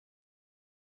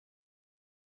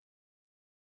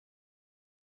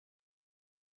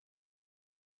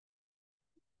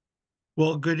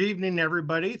Well, good evening,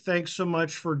 everybody. Thanks so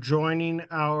much for joining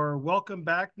our welcome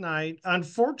back night.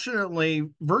 Unfortunately,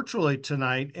 virtually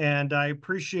tonight, and I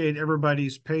appreciate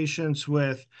everybody's patience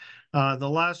with the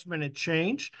last minute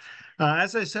change.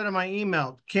 As I said in my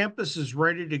email, campus is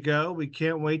ready to go. We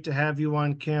can't wait to have you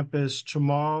on campus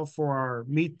tomorrow for our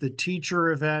Meet the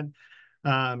Teacher event.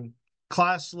 Um,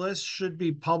 Class lists should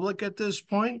be public at this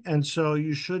point, and so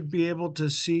you should be able to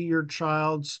see your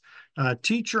child's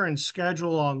teacher and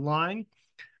schedule online.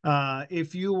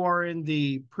 If you are in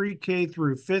the pre-K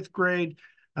through fifth grade,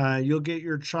 you'll get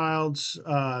your child's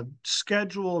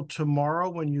schedule tomorrow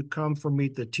when you come for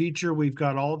Meet the Teacher. We've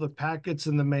got all the packets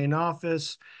in the main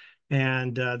office,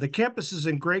 and the campus is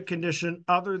in great condition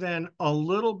other than a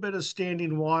little bit of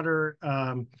standing water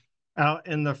out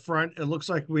in the front. It looks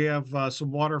like we have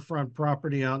some waterfront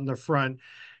property out in the front,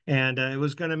 and it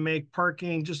was going to make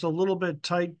parking just a little bit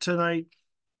tight tonight.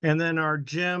 And then our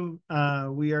gym,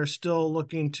 we are still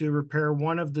looking to repair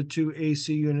one of the two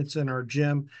AC units in our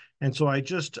gym. And so I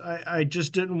just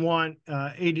didn't want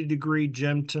 80-degree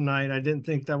gym tonight. I didn't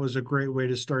think that was a great way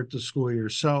to start the school year.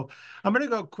 So I'm going to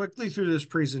go quickly through this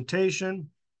presentation.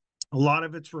 A lot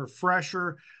of it's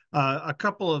refresher, a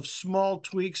couple of small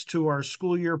tweaks to our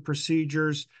school year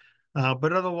procedures.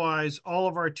 But otherwise, all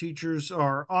of our teachers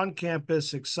are on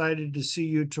campus, excited to see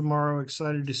you tomorrow,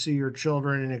 excited to see your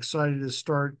children, and excited to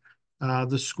start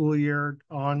the school year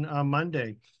on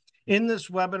Monday. In this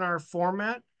webinar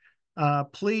format,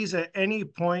 please at any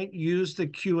point use the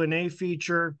Q&A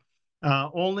feature.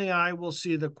 Only I will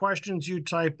see the questions you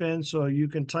type in, so you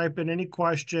can type in any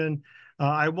question.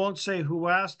 I won't say who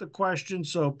asked the question,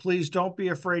 so please don't be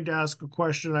afraid to ask a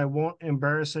question. I won't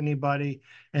embarrass anybody,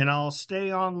 and I'll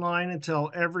stay online until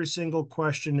every single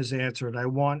question is answered. I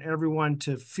want everyone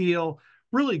to feel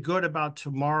really good about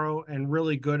tomorrow and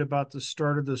really good about the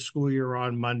start of the school year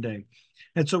on Monday.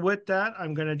 And so with that,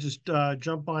 I'm going to just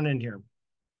jump on in here.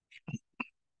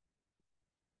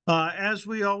 As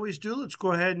we always do, let's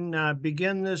go ahead and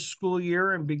begin this school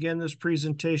year and begin this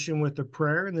presentation with a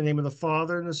prayer. In the name of the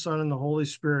Father, and the Son, and the Holy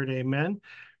Spirit, amen.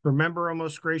 Remember, O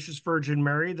most gracious Virgin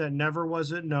Mary, that never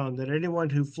was it known that anyone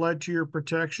who fled to your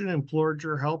protection, implored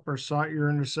your help, or sought your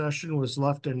intercession was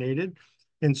left unaided.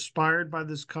 Inspired by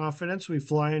this confidence, we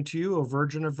fly unto you, O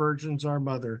Virgin of Virgins, our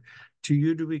Mother. To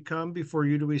you do we come, before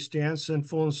you do we stand,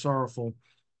 sinful and sorrowful.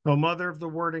 O Mother of the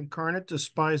Word incarnate,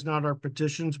 despise not our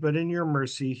petitions, but in your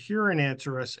mercy hear and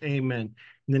answer us. Amen.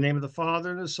 In the name of the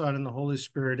Father, and the Son, and the Holy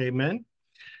Spirit, amen.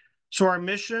 So our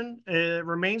mission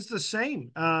remains the same,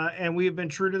 and we have been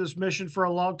true to this mission for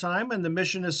a long time, and the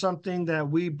mission is something that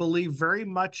we believe very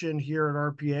much in here at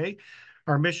RPA.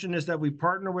 Our mission is that we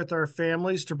partner with our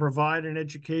families to provide an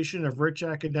education of rich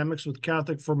academics with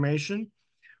Catholic formation.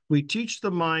 We teach the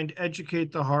mind,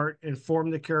 educate the heart, and form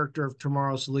the character of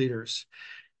tomorrow's leaders.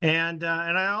 And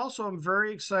I also am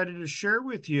very excited to share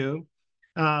with you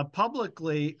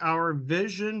publicly our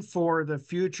vision for the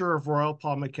future of Royal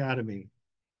Palm Academy.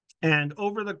 And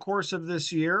over the course of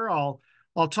this year, I'll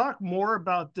talk more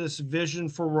about this vision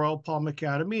for Royal Palm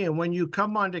Academy. And when you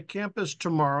come onto campus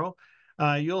tomorrow,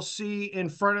 you'll see in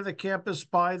front of the campus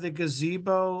by the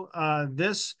gazebo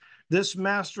this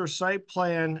master site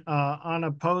plan on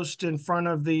a post in front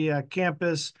of the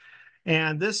campus.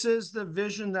 And this is the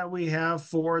vision that we have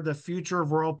for the future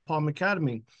of Royal Palm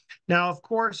Academy. Now, of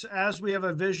course, as we have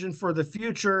a vision for the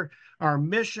future, our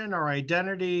mission, our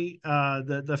identity,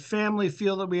 the family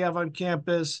feel that we have on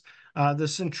campus, the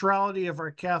centrality of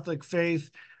our Catholic faith,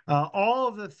 all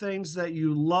of the things that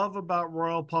you love about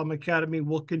Royal Palm Academy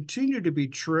will continue to be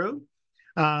true.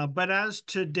 But as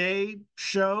today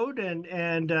showed,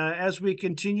 and as we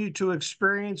continue to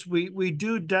experience, we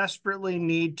do desperately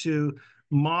need to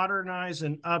modernize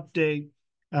and update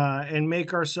and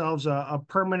make ourselves a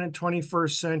permanent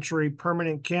 21st century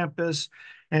permanent campus.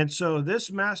 And so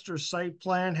this master site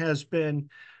plan has been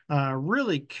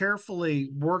really carefully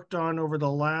worked on over the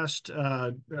last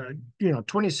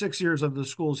 26 years of the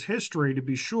school's history, to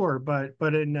be sure,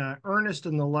 but in earnest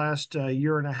in the last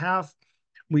year and a half.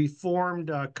 We formed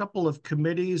a couple of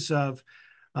committees of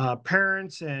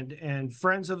parents and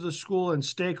friends of the school and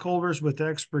stakeholders with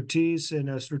expertise in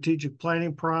a strategic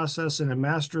planning process and a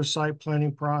master site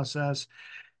planning process.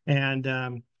 And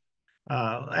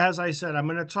as I said, I'm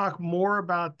going to talk more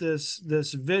about this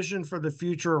vision for the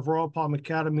future of Royal Palm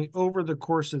Academy over the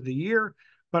course of the year.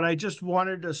 But I just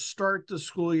wanted to start the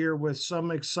school year with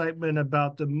some excitement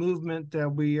about the movement that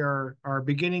we are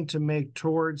beginning to make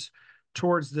towards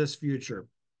this future.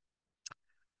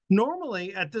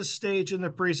 Normally, at this stage in the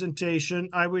presentation,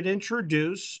 I would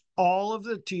introduce all of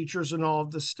the teachers and all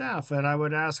of the staff, and I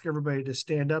would ask everybody to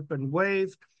stand up and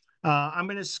wave. I'm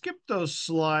going to skip those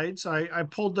slides. I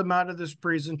pulled them out of this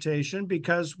presentation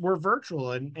because we're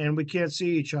virtual and we can't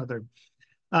see each other.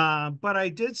 But I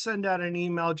did send out an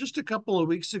email just a couple of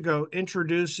weeks ago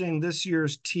introducing this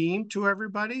year's team to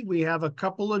everybody. We have a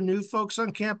couple of new folks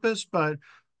on campus, but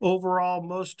overall,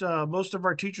 most of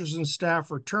our teachers and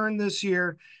staff returned this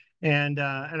year. And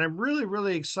I'm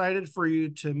really excited for you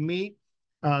to meet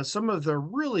some of the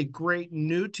really great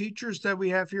new teachers that we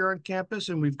have here on campus.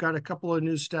 And we've got a couple of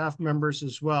new staff members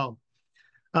as well.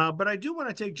 But I do want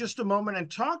to take just a moment and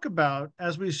talk about,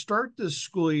 as we start this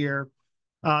school year,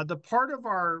 the part of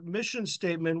our mission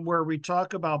statement where we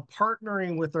talk about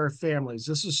partnering with our families.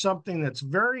 This is something that's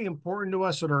very important to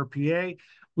us at RPA.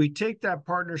 We take that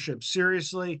partnership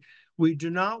seriously. We do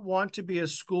not want to be a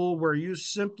school where you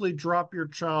simply drop your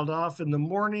child off in the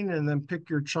morning and then pick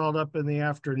your child up in the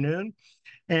afternoon.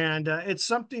 And it's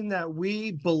something that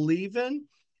we believe in,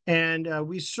 and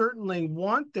we certainly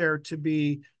want there to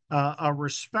be a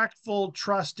respectful,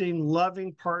 trusting,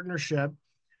 loving partnership.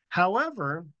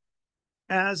 However,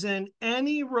 as in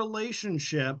any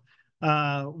relationship,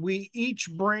 we each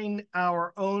bring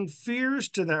our own fears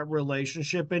to that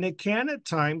relationship, and it can at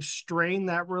times strain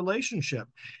that relationship.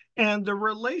 And the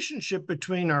relationship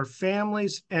between our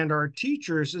families and our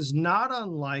teachers is not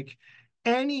unlike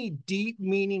any deep,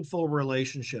 meaningful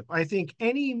relationship. I think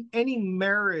any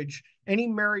marriage, any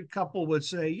married couple would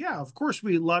say, yeah, of course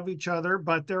we love each other,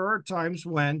 but there are times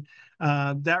when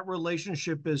that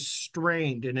relationship is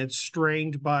strained, and it's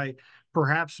strained by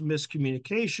perhaps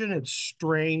miscommunication. It's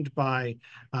strained by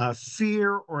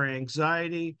fear or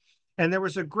anxiety. And there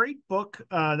was a great book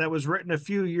that was written a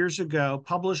few years ago,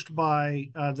 published by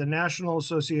the National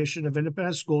Association of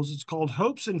Independent Schools. It's called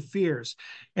Hopes and Fears.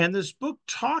 And this book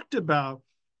talked about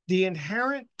the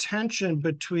inherent tension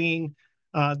between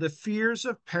the fears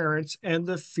of parents and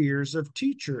the fears of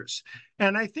teachers.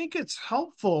 And I think it's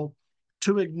helpful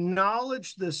to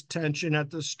acknowledge this tension at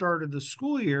the start of the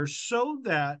school year so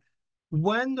that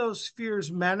when those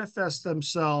fears manifest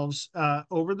themselves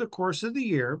over the course of the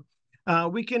year,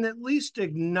 we can at least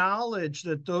acknowledge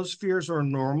that those fears are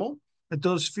normal, that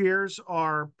those fears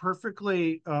are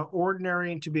perfectly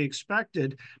ordinary and to be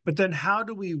expected, but then how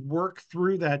do we work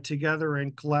through that together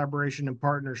in collaboration and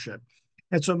partnership?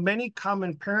 And so many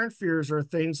common parent fears are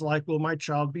things like, will my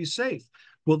child be safe?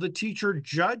 Will the teacher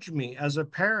judge me as a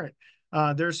parent?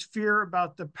 There's fear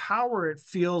about the power it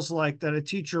feels like that a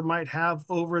teacher might have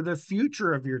over the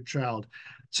future of your child.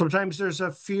 Sometimes there's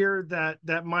a fear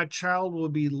that my child will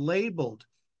be labeled.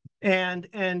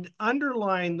 And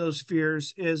underlying those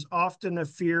fears is often a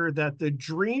fear that the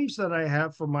dreams that I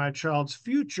have for my child's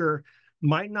future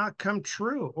might not come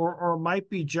true or might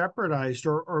be jeopardized,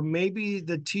 or maybe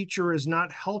the teacher is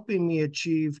not helping me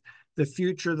achieve the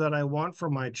future that I want for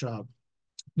my child.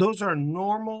 Those are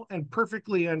normal and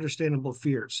perfectly understandable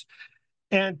fears.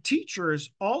 And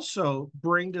teachers also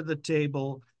bring to the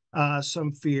table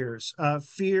some fears,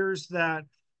 fears that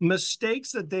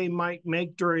mistakes that they might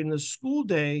make during the school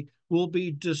day will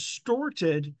be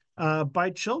distorted by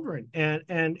children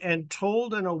and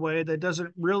told in a way that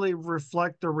doesn't really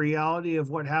reflect the reality of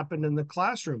what happened in the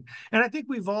classroom. And I think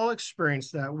we've all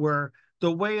experienced that, where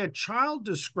the way a child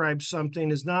describes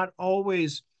something is not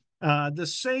always the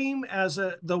same as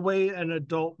the way an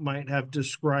adult might have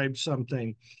described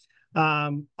something.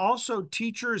 Also,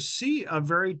 teachers see a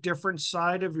very different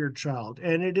side of your child.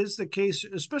 And it is the case,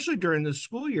 especially during the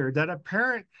school year, that a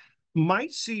parent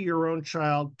might see your own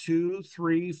child 2,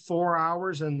 3, 4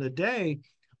 hours in the day,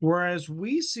 whereas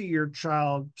we see your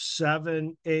child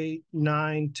 7, 8,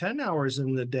 9, 10 hours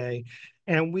in the day.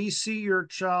 And we see your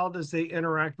child as they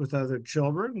interact with other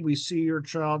children. We see your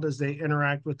child as they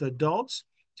interact with adults.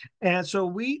 And so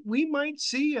we might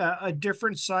see a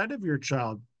different side of your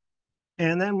child.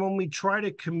 And then when we try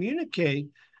to communicate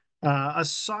a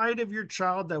side of your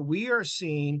child that we are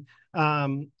seeing,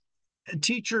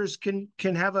 teachers can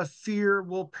have a fear,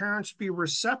 will parents be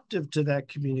receptive to that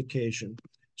communication?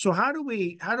 So how do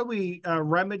we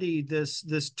remedy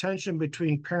this tension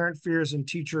between parent fears and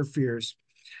teacher fears?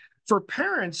 For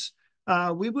parents,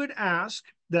 we would ask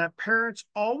that parents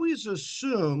always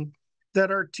assume that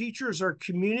our teachers are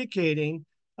communicating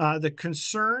the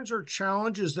concerns or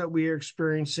challenges that we are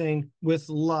experiencing with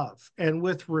love and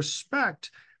with respect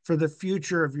for the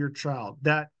future of your child.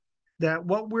 That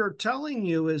what we're telling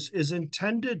you is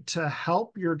intended to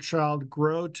help your child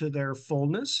grow to their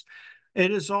fullness.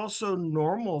 It is also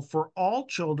normal for all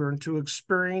children to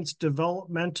experience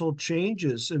developmental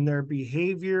changes in their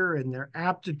behavior, in their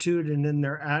aptitude, and in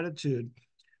their attitude.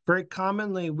 Very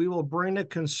commonly, we will bring a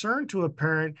concern to a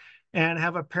parent and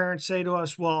have a parent say to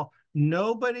us, well,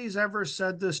 nobody's ever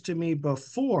said this to me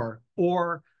before,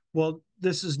 or, well,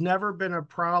 this has never been a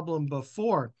problem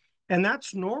before. And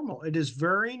that's normal. It is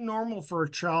very normal for a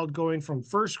child going from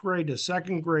first grade to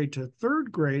second grade to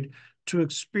third grade to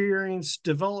experience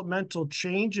developmental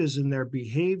changes in their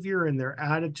behavior and their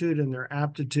attitude and their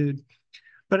aptitude.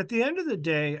 But at the end of the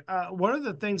day, one of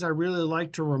the things I really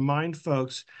like to remind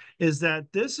folks is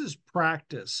that this is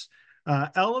practice.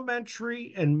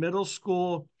 Elementary and middle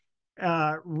school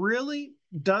really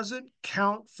doesn't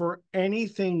count for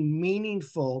anything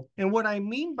meaningful. And what I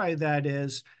mean by that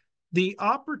is the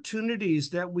opportunities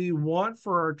that we want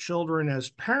for our children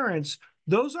as parents,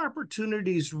 those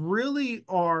opportunities really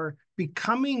are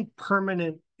becoming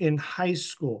permanent in high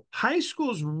school. High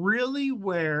school is really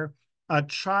where a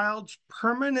child's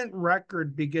permanent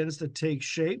record begins to take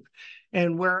shape,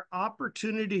 and where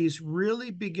opportunities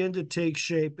really begin to take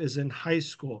shape is in high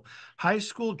school. High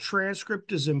school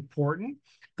transcript is important.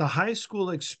 The high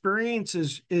school experience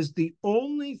is the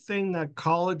only thing that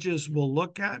colleges will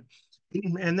look at,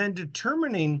 and then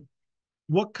determining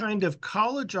what kind of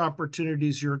college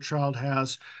opportunities your child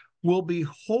has will be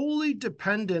wholly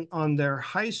dependent on their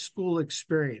high school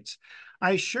experience.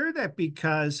 I share that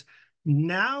because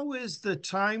now is the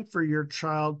time for your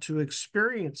child to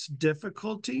experience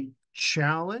difficulty,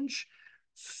 challenge,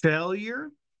 failure,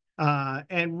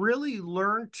 and really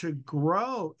learn to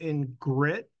grow in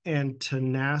grit and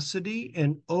tenacity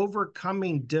and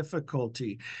overcoming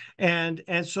difficulty. And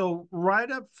so right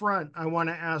up front, I want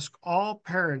to ask all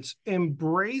parents,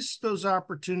 embrace those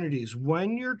opportunities.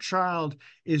 When your child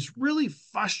is really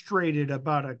frustrated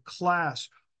about a class,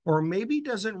 or maybe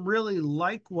doesn't really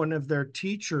like one of their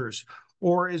teachers,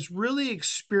 or is really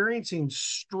experiencing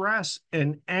stress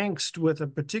and angst with a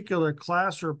particular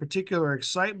class or a particular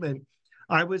excitement,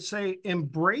 I would say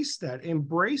embrace that.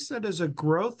 Embrace that as a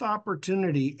growth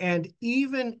opportunity. And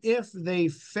even if they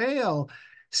fail,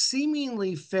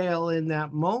 seemingly fail in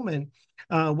that moment,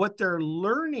 what they're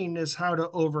learning is how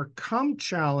to overcome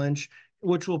challenge,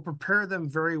 which will prepare them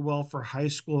very well for high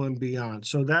school and beyond.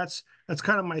 So that's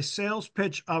kind of my sales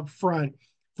pitch up front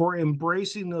for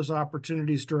embracing those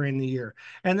opportunities during the year.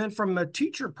 And then from a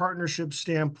teacher partnership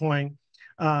standpoint,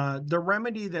 the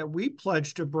remedy that we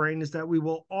pledge to Brain is that we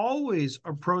will always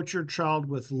approach your child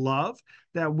with love,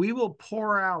 that we will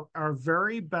pour out our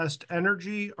very best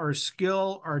energy, our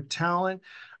skill, our talent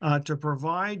to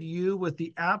provide you with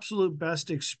the absolute best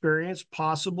experience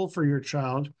possible for your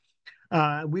child.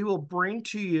 We will bring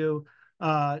to you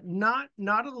not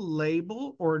a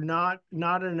label or not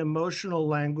an emotional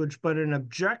language, but an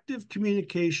objective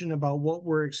communication about what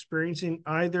we're experiencing,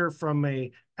 either from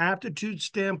a aptitude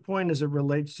standpoint as it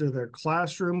relates to their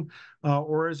classroom,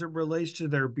 or as it relates to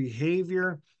their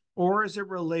behavior, or as it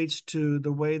relates to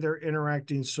the way they're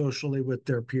interacting socially with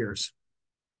their peers.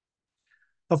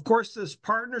 Of course, this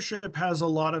partnership has a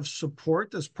lot of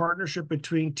support, this partnership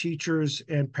between teachers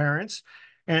and parents.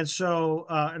 And so,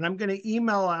 and I'm going to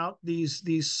email out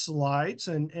these slides,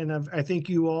 and I think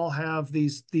you all have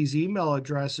these email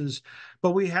addresses,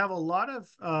 but we have a lot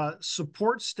of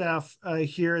support staff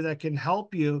here that can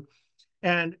help you.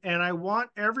 And I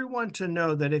want everyone to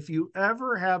know that if you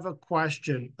ever have a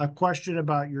question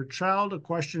about your child, a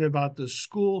question about the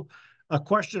school, a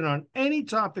question on any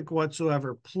topic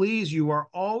whatsoever, please, you are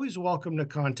always welcome to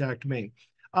contact me.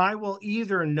 I will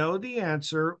either know the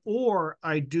answer, or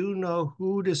I do know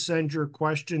who to send your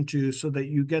question to so that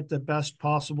you get the best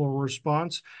possible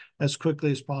response as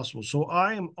quickly as possible. So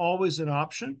I am always an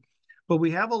option, but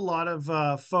we have a lot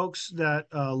of folks that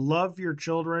love your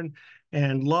children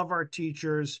and love our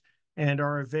teachers and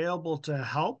are available to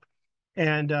help.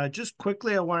 And just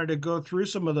quickly, I wanted to go through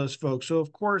some of those folks. So,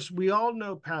 of course, we all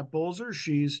know Pat Bolzer.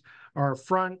 She's our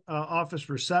front office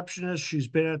receptionist. She's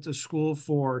been at the school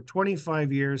for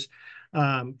 25 years.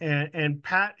 And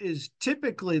Pat is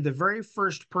typically the very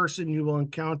first person you will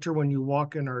encounter when you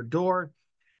walk in our door.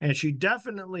 And she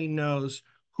definitely knows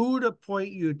who to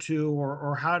point you to,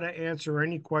 or how to answer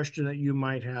any question that you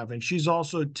might have. And she's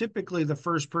also typically the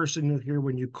first person you'll hear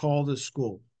when you call the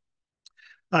school.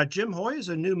 Jim Hoy is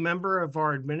a new member of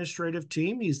our administrative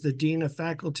team. He's the Dean of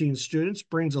Faculty and Students,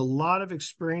 brings a lot of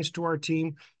experience to our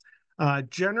team.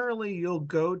 Generally, you'll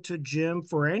go to Jim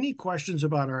for any questions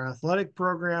about our athletic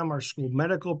program, our school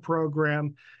medical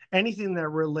program, anything that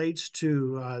relates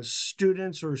to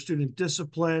students or student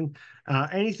discipline,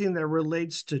 anything that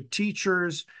relates to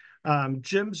teachers.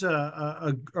 Jim's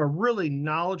a really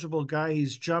knowledgeable guy.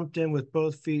 He's jumped in with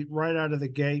both feet right out of the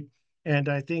gate. And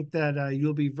I think that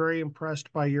you'll be very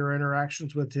impressed by your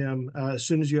interactions with him as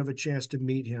soon as you have a chance to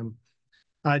meet him.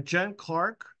 Jen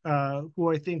Clark,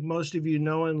 who I think most of you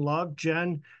know and love.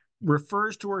 Jen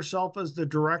refers to herself as the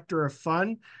director of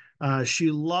fun.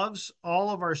 She loves all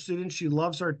of our students. She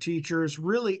loves our teachers.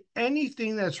 Really,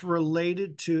 anything that's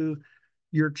related to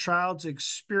your child's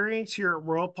experience here at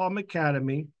Royal Palm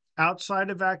Academy outside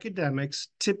of academics,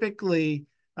 typically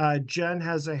Jen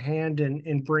has a hand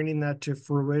in bringing that to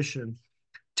fruition.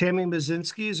 Tammy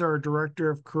Mazinski is our Director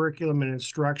of Curriculum and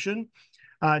Instruction.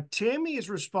 Tammy is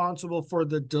responsible for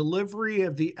the delivery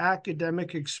of the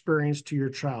academic experience to your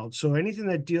child. So anything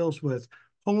that deals with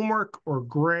homework or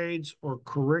grades or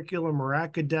curriculum or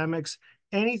academics,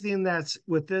 anything that's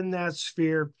within that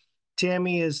sphere,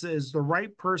 Tammy is the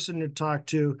right person to talk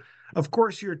to. Of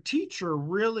course, your teacher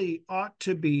really ought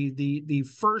to be the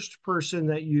first person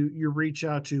that you reach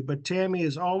out to, but Tammy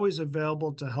is always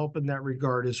available to help in that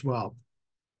regard as well.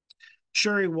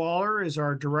 Sherry Waller is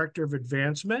our Director of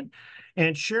Advancement,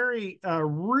 and Sherry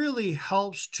really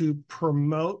helps to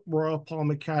promote Royal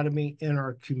Palm Academy in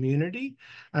our community.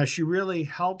 She really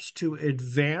helps to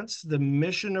advance the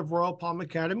mission of Royal Palm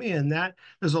Academy, and that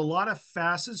there's a lot of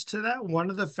facets to that. One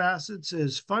of the facets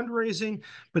is fundraising,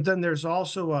 but then there's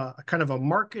also a kind of a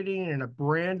marketing and a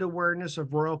brand awareness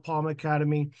of Royal Palm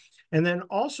Academy. And then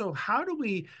also, how do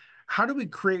we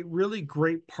create really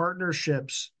great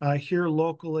partnerships here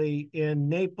locally in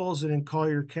Naples and in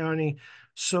Collier County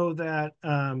so that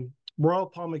Royal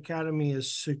Palm Academy is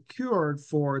secured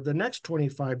for the next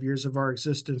 25 years of our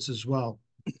existence as well?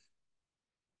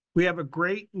 We have a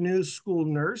great new school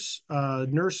nurse,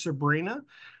 Nurse Sabrina.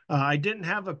 I didn't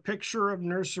have a picture of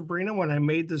Nurse Sabrina when I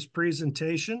made this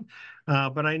presentation,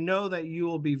 but I know that you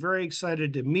will be very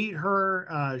excited to meet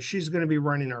her. She's going to be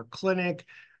running our clinic.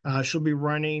 She'll be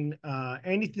running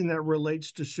anything that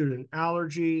relates to student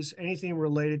allergies, anything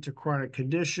related to chronic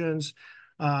conditions,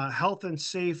 health and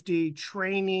safety,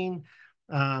 training.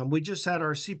 We just had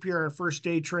our CPR and first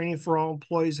aid training for all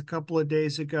employees a couple of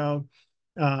days ago.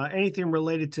 Anything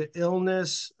related to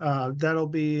illness, that'll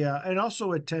be, and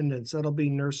also attendance, that'll be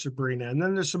Nurse Sabrina. And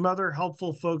then there's some other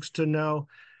helpful folks to know.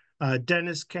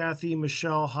 Dennis, Kathy,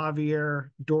 Michelle, Javier,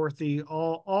 Dorothy,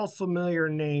 all familiar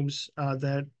names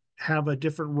that have a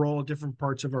different role, different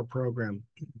parts of our program.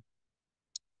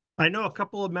 I know a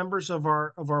couple of members of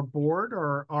our board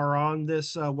are on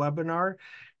this webinar,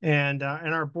 and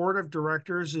our board of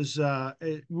directors is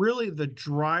really the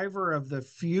driver of the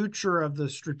future of the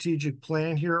strategic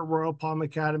plan here at Royal Palm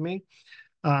Academy.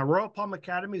 Royal Palm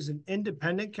Academy is an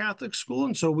independent Catholic school,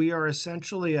 and so we are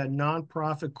essentially a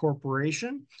nonprofit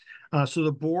corporation. So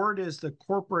the board is the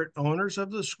corporate owners of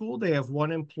the school. They have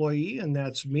one employee, and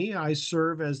that's me. I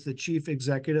serve as the chief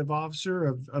executive officer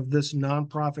of this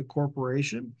nonprofit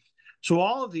corporation. So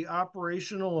all of the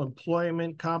operational,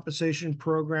 employment, compensation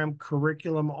program,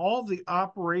 curriculum, all of the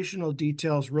operational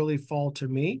details really fall to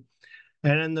me.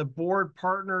 And then the board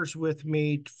partners with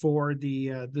me for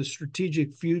the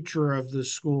strategic future of the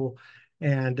school,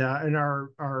 and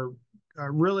are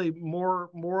really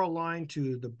more aligned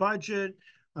to the budget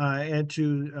and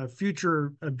to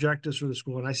future objectives for the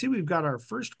school. And I see we've got our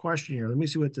first question here. Let me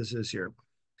see what this is here.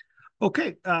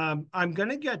 Okay, I'm going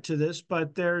to get to this,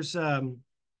 but there's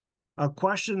a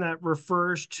question that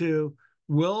refers to,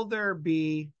 will there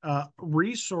be a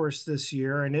resource this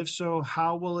year? And if so,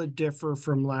 how will it differ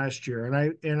from last year?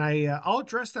 And I'll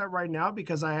address that right now,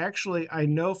 because I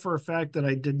know for a fact that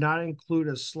I did not include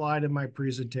a slide in my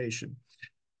presentation.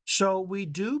 So we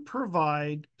do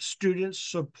provide student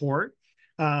support.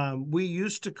 We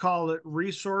used to call it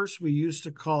resource. We used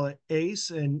to call it ACE,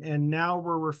 and now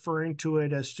we're referring to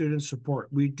it as student support.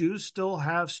 We do still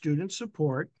have student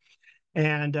support.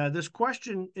 And this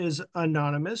question is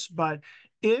anonymous, but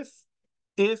if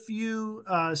you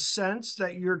sense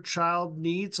that your child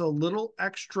needs a little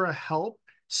extra help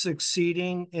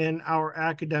succeeding in our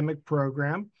academic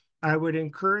program, I would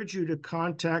encourage you to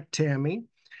contact Tammy.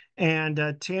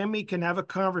 And Tammy can have a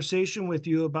conversation with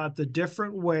you about the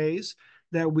different ways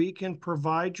that we can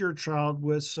provide your child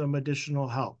with some additional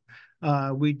help.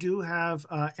 We do have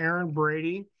Aaron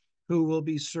Brady, who will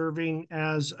be serving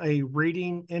as a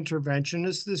reading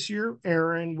interventionist this year.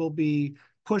 Aaron will be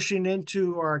pushing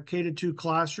into our K-2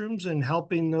 classrooms and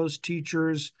helping those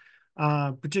teachers,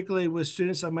 particularly with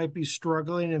students that might be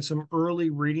struggling in some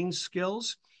early reading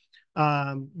skills.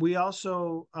 We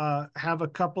also have a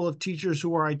couple of teachers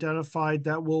who are identified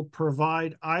that will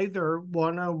provide either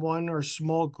one-on-one or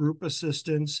small group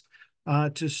assistance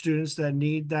to students that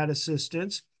need that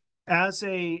assistance. As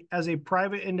a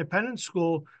private independent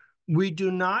school, we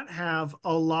do not have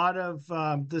a lot of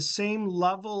the same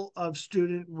level of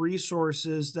student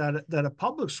resources that a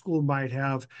public school might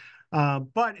have.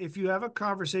 But if you have a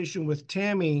conversation with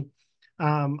Tammy,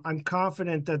 I'm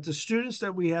confident that the students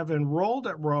that we have enrolled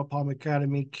at Royal Palm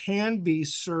Academy can be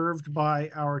served by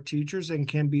our teachers and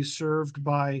can be served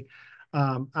by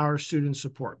our student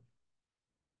support.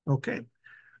 Okay.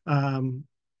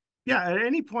 Yeah, at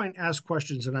any point, ask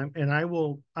questions, and I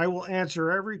will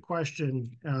answer every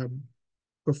question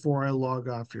before I log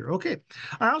off here. Okay.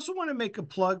 I also want to make a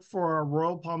plug for our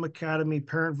Royal Palm Academy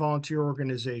Parent Volunteer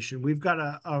Organization. We've got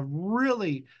a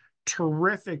really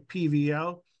terrific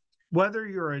PVO. Whether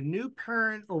you're a new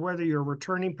parent or whether you're a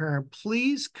returning parent,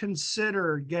 please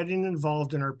consider getting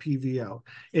involved in our PVO.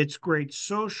 It's great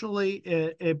socially.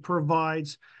 It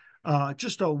provides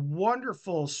just a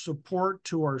wonderful support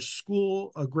to our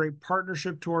school, a great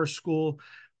partnership to our school.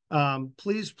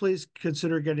 Please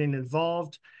consider getting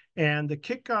involved. And the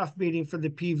kickoff meeting for the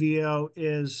PVO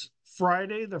is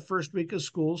Friday, the first week of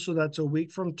school. So that's a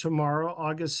week from tomorrow,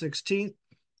 August 16th.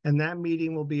 And that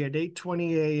meeting will be at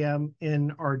 8:20 a.m.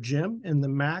 in our gym in the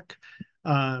MAC.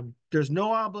 There's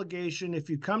no obligation if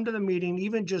you come to the meeting,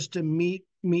 even just to meet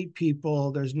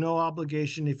people. There's no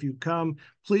obligation if you come.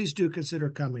 Please do consider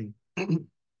coming. I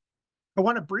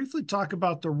want to briefly talk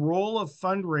about the role of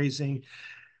fundraising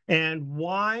and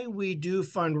why we do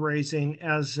fundraising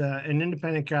as an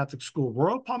independent Catholic school.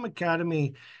 Royal Palm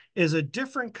Academy is a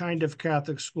different kind of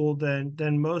Catholic school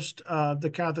than most of the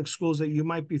Catholic schools that you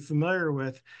might be familiar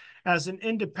with. As an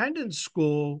independent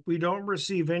school, we don't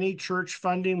receive any church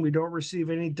funding. We don't receive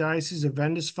any Diocese of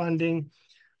Venice funding.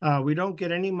 We don't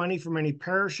get any money from any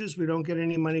parishes. We don't get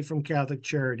any money from Catholic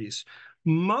charities.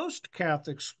 Most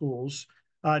Catholic schools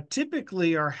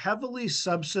typically are heavily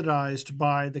subsidized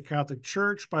by the Catholic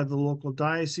Church, by the local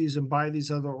diocese, and by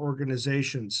these other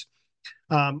organizations.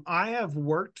 I have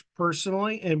worked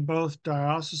personally in both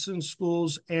diocesan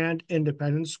schools and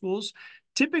independent schools.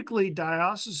 Typically,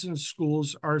 diocesan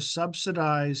schools are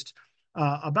subsidized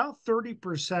about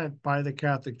 30% by the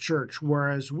Catholic Church,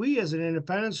 whereas we as an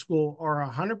independent school are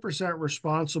 100%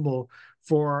 responsible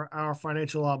for our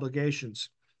financial obligations.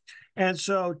 And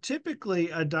so typically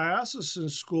a diocesan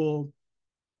school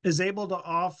is able to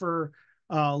offer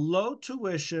low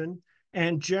tuition,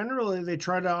 and generally they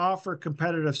try to offer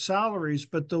competitive salaries.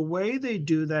 But the way they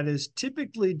do that is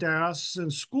typically diocesan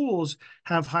schools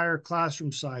have higher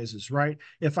classroom sizes, right?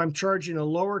 If I'm charging a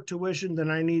lower tuition,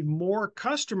 then I need more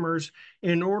customers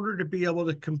in order to be able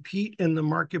to compete in the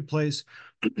marketplace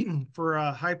for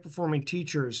high-performing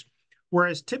teachers.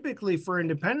 Whereas typically for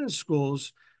independent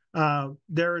schools,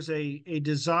 there is a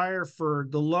desire for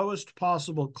the lowest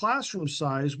possible classroom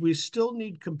size. We still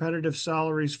need competitive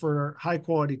salaries for high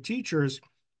quality teachers.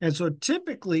 And so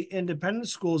typically independent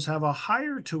schools have a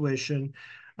higher tuition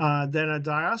than a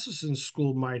diocesan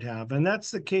school might have. And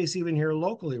that's the case even here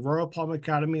locally. Royal Palm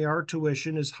Academy, our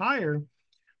tuition is higher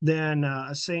than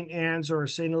a St. Anne's or a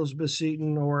St. Elizabeth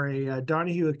Seton or a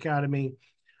Donahue Academy.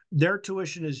 Their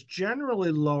tuition is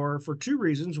generally lower for two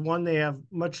reasons. One, they have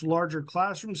much larger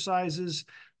classroom sizes,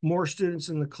 more students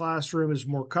in the classroom is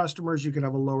more customers, you can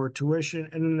have a lower tuition.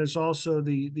 And then there's also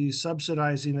the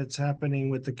subsidizing that's happening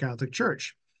with the Catholic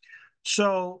Church.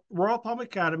 So Royal Palm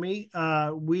Academy,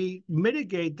 we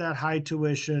mitigate that high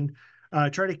tuition,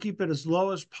 try to keep it as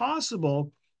low as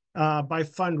possible by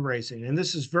fundraising. And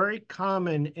this is very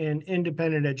common in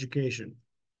independent education.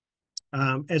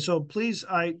 And so please,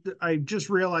 I just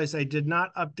realized I did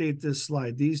not update this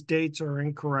slide. These dates are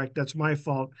incorrect. That's my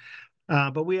fault.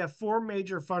 But we have four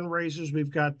major fundraisers. We've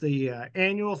got the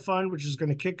annual fund, which is going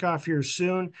to kick off here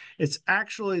soon. It's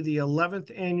actually the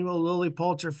 11th annual Lilly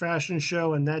Pulitzer Fashion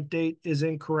Show, and that date is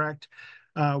incorrect.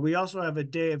 We also have a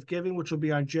day of giving, which will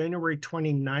be on January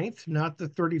 29th, not the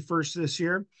 31st this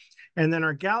year. And then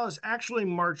our gala is actually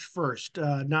March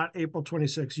 1st, not April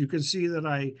 26th. You can see that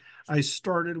I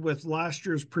started with last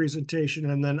year's presentation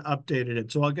and then updated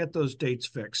it. So I'll get those dates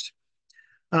fixed.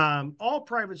 All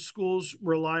private schools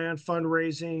rely on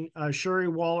fundraising. Sherry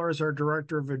Waller, as our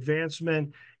Director of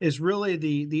Advancement, is really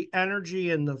the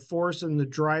energy and the force and the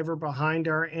driver behind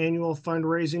our annual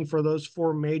fundraising for those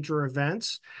four major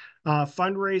events.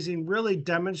 Fundraising really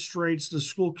demonstrates the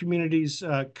school community's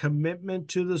commitment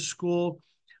to the school.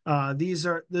 These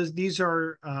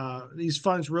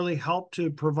funds really help to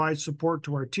provide support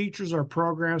to our teachers, our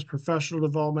programs, professional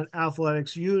development,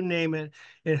 athletics, you name it.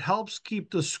 It helps keep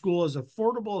the school as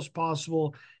affordable as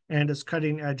possible and as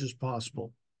cutting edge as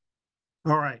possible.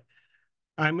 All right.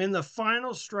 I'm in the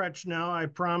final stretch now, I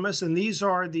promise, and these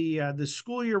are the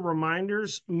school year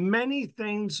reminders. Many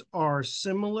things are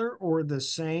similar or the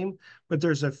same, but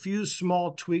there's a few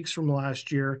small tweaks from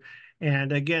last year.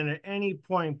 And again, at any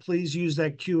point, please use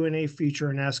that Q&A feature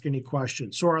and ask any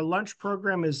questions. So our lunch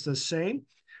program is the same.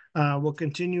 We'll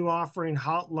continue offering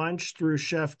hot lunch through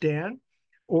Chef Dan.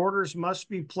 Orders must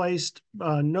be placed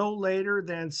no later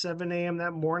than 7 a.m.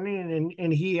 that morning.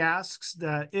 And he asks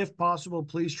that, if possible,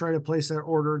 please try to place that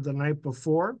order the night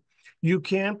before. You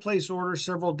can place orders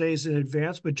several days in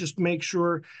advance, but just make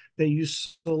sure that you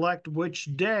select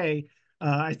which day.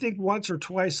 I think once or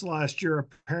twice last year, a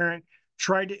parent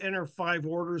tried to enter 5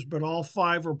 orders, but all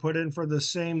 5 were put in for the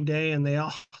same day, and they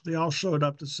all showed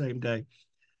up the same day.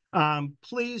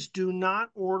 Please do not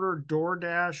order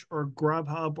DoorDash or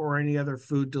Grubhub or any other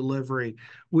food delivery.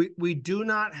 We do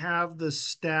not have the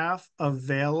staff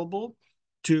available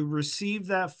to receive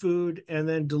that food and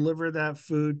then deliver that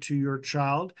food to your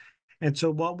child. And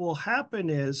so what will happen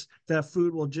is that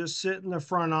food will just sit in the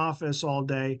front office all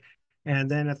day. And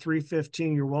then at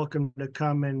 3:15, you're welcome to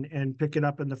come and pick it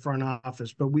up in the front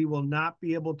office. But we will not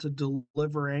be able to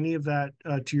deliver any of that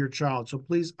to your child. So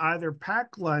please either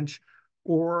pack lunch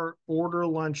or order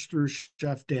lunch through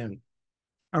Chef Dan.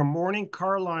 Our morning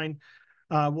car line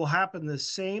will happen the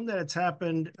same that it's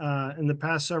happened in the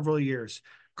past several years.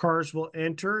 Cars will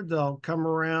enter, they'll come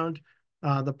around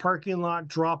the parking lot,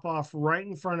 drop off right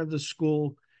in front of the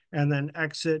school, and then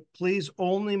exit. Please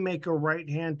only make a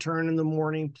right-hand turn in the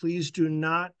morning. Please do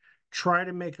not try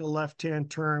to make a left-hand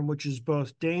turn, which is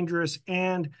both dangerous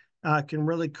and can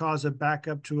really cause a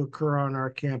backup to occur on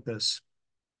our campus.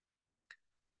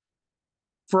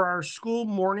 For our school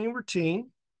morning routine,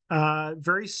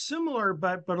 very similar,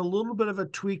 but a little bit of a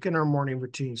tweak in our morning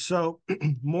routine. So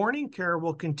morning care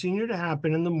will continue to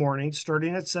happen in the morning,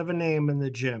 starting at 7 a.m. in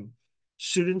the gym.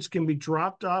 Students can be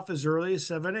dropped off as early as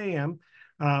 7 a.m.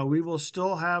 We will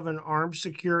still have an armed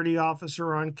security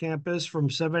officer on campus from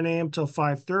 7 a.m. till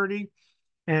 5:30.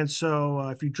 And so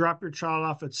if you drop your child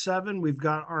off at 7, we've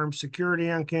got armed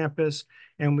security on campus,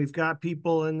 and we've got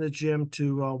people in the gym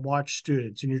to watch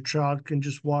students, and your child can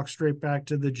just walk straight back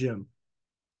to the gym.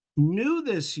 New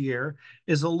this year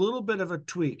is a little bit of a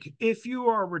tweak. If you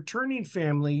are a returning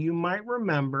family, you might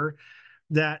remember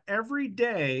that every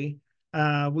day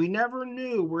we never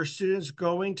knew, were students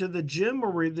going to the gym or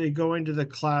were they going to the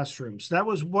classrooms? That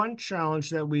was one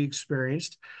challenge that we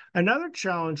experienced. Another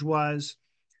challenge was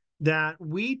that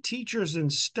we teachers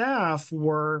and staff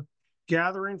were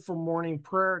gathering for morning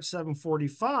prayer at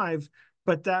 7:45,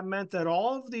 but that meant that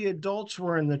all of the adults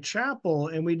were in the chapel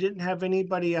and we didn't have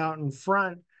anybody out in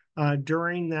front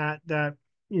during that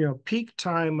peak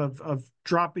time of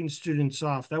dropping students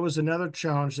off. That was another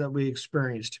challenge that we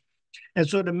experienced. And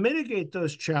so to mitigate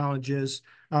those challenges,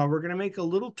 we're going to make a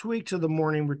little tweak to the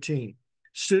morning routine.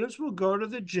 Students will go to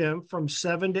the gym from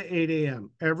 7 to 8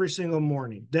 a.m. every single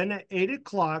morning. Then at 8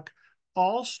 o'clock,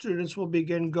 all students will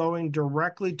begin going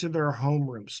directly to their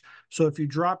homerooms. So if you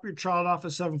drop your child off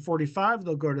at 7:45,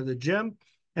 they'll go to the gym.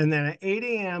 And then at 8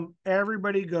 a.m.,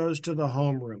 everybody goes to the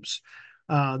homerooms.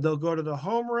 They'll go to the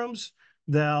homerooms.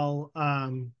 They'll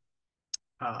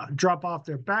drop off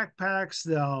their backpacks.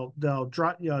 They'll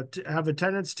have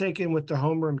attendance taken with the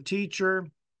homeroom teacher.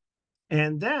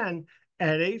 And then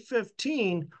at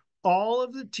 8:15, all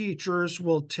of the teachers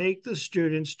will take the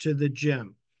students to the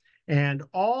gym. And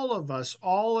all of us,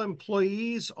 all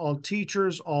employees, all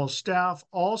teachers, all staff,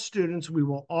 all students, we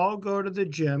will all go to the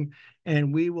gym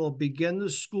and we will begin the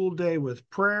school day with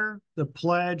prayer, the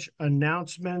pledge,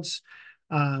 announcements.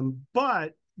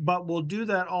 But we'll do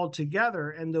that all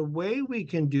together. And the way we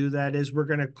can do that is we're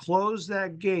going to close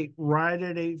that gate right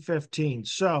at 8:15.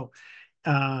 So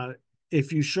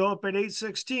if you show up at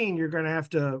 8:16, you're going to have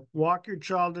to walk your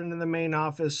child into the main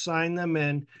office, sign them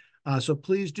in. So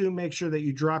please do make sure that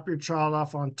you drop your child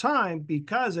off on time,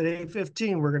 because at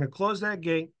 8:15, we're going to close that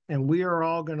gate and we are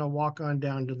all going to walk on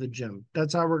down to the gym.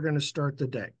 That's how we're going to start the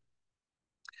day.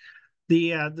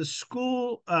 The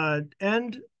school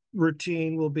end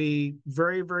routine will be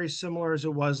very, very similar as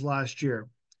it was last year.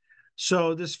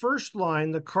 So this first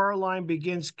line, the car line,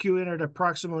 begins queuing at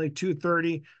approximately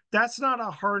 2:30. That's not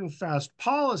a hard and fast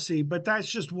policy, but that's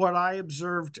just what I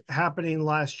observed happening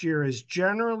last year. Is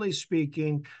generally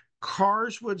speaking,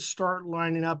 cars would start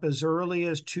lining up as early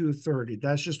as 2:30.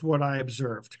 That's just what I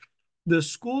observed. The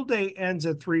school day ends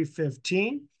at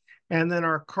 3:15, and then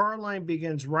our car line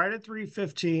begins right at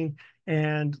 3:15.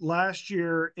 And last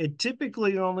year, it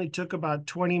typically only took about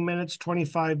 20 minutes,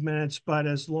 25 minutes, but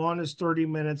as long as 30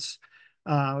 minutes.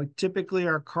 Typically,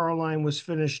 our car line was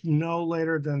finished no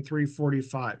later than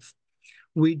 3:45.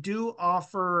 We do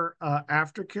offer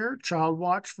aftercare, child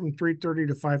watch from 3:30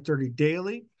 to 5:30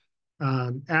 daily.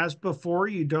 As before,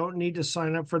 you don't need to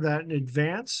sign up for that in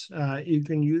advance. You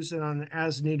can use it on an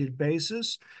as-needed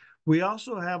basis. We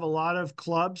also have a lot of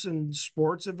clubs and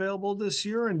sports available this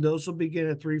year, and those will begin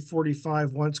at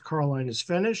 3:45 once car line is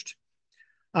finished.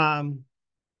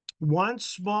 One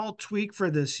small tweak for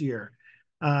this year.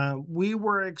 We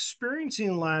were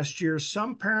experiencing last year,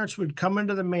 some parents would come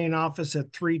into the main office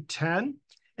at 3:10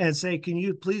 and say, can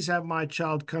you please have my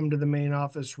child come to the main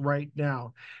office right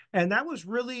now? And that was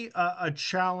really a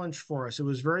challenge for us. It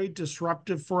was very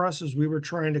disruptive for us as we were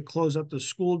trying to close up the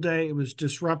school day. It was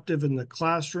disruptive in the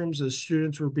classrooms as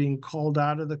students were being called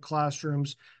out of the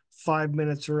classrooms 5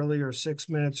 minutes early or 6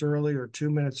 minutes early or 2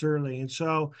 minutes early. And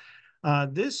so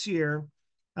this year,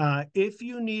 if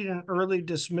you need an early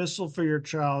dismissal for your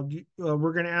child,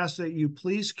 we're going to ask that you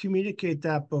please communicate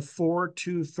that before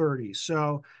 2:30.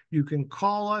 So you can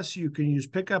call us, you can use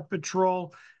Pickup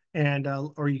Patrol, and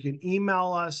or you can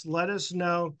email us. Let us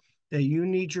know that you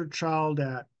need your child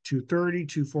at 2:30,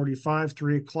 2:45,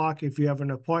 3 o'clock if you have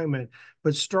an appointment.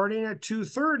 But starting at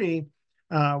 2:30,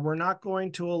 we're not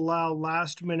going to allow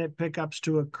last-minute pickups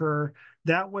to occur.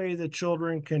 That way the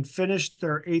children can finish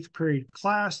their 8th period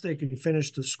class, they can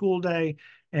finish the school day,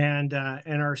 and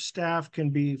our staff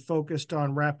can be focused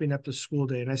on wrapping up the school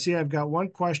day. And I see I've got one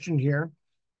question here.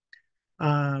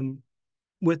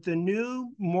 With the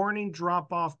new morning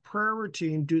drop-off prayer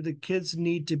routine, do the kids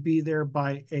need to be there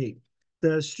by 8?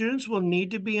 The students will need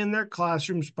to be in their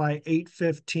classrooms by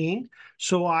 8:15.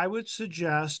 So I would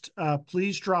suggest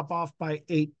please drop off by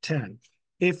 8:10.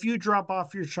 If you drop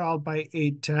off your child by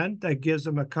 8:10, that gives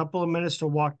them a couple of minutes to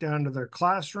walk down to their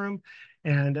classroom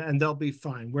and they'll be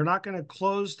fine. We're not going to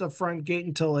close the front gate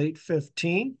until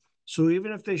 8:15. So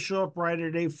even if they show up right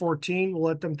at 8:14, we'll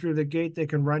let them through the gate. They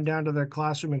can run down to their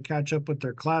classroom and catch up with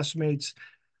their classmates.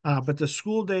 But the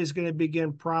school day is going to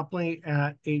begin promptly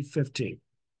at 8:15.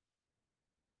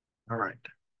 All right,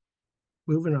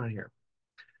 moving on here.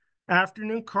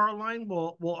 Afternoon car line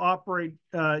will operate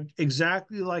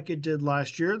exactly like it did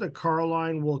last year. The car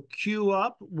line will queue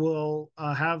up. We'll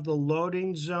have the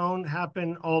loading zone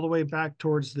happen all the way back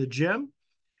towards the gym.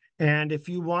 And if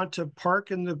you want to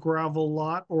park in the gravel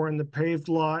lot or in the paved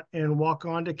lot and walk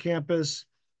onto campus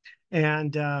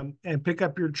and pick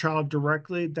up your child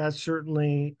directly, that's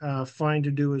certainly fine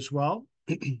to do as well.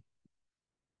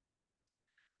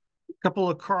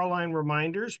 Couple of car line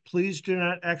reminders. Please do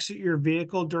not exit your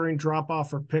vehicle during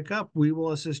drop-off or pickup. We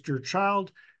will assist your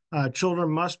child. Children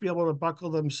must be able to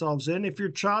buckle themselves in. If your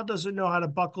child doesn't know how to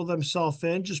buckle themselves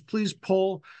in, just please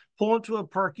pull into a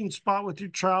parking spot with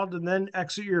your child and then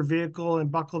exit your vehicle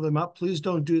and buckle them up. Please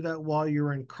don't do that while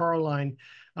you're in car line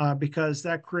because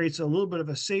that creates a little bit of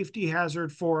a safety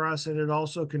hazard for us, and it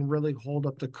also can really hold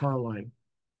up the car line.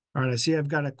 All right, I see I've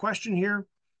got a question here.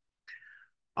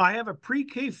 I have a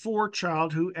pre-K4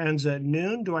 child who ends at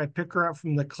noon. Do I pick her up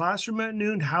from the classroom at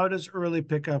noon? How does early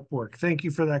pickup work? Thank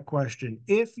you for that question.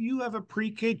 If you have a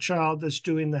pre-K child that's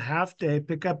doing the half-day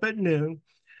pickup at noon,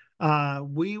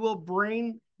 we will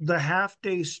bring the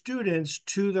half-day students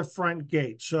to the front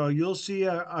gate. So you'll see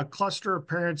a cluster of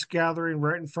parents gathering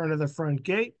right in front of the front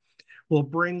gate. We'll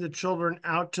bring the children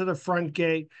out to the front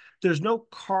gate. There's no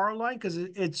car line because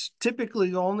it's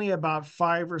typically only about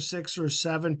 5 or 6 or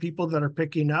 7 people that are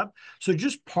picking up. So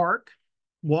just park,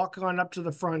 walk on up to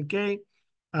the front gate.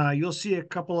 You'll see a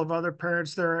couple of other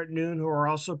parents there at noon who are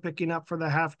also picking up for the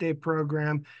half-day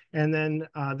program. And then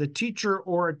the teacher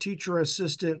or a teacher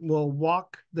assistant will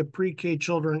walk the pre-K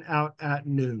children out at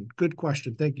noon. Good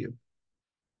question. Thank you.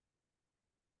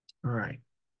 All right.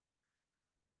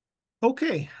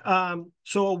 Okay,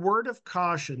 so a word of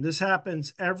caution. This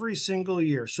happens every single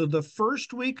year. So the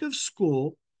first week of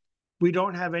school, we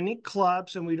don't have any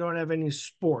clubs and we don't have any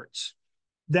sports.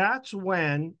 That's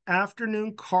when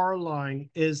afternoon car line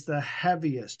is the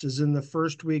heaviest, is in the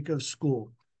first week of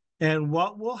school. And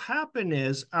what will happen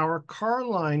is our car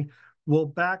line will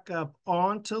back up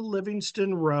onto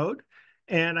Livingston Road.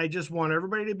 And I just want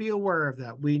everybody to be aware of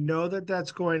that. We know that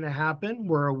that's going to happen.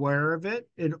 We're aware of it.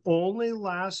 It only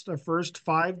lasts the first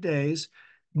 5 days.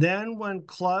 Then when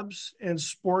clubs and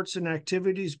sports and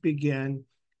activities begin,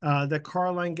 the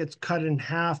car line gets cut in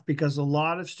half because a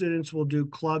lot of students will do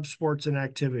club sports and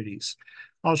activities.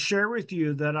 I'll share with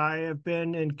you that I have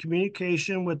been in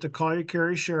communication with the Collier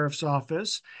County Sheriff's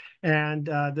Office, and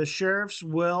the sheriffs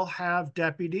will have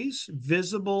deputies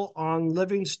visible on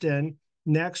Livingston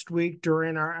next week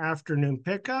during our afternoon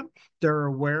pickup. They're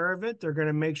aware of it. They're going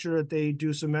to make sure that they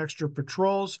do some extra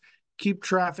patrols, keep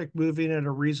traffic moving at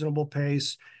a reasonable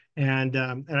pace. And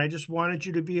I just wanted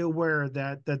you to be aware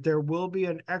that there will be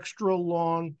an extra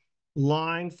long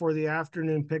line for the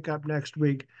afternoon pickup next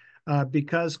week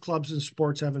because clubs and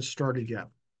sports haven't started yet.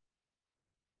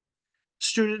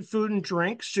 Student food and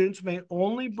drink. Students may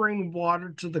only bring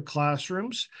water to the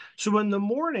classrooms. So in the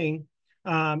morning,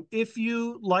 If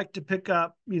you like to pick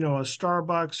up, a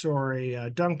Starbucks or a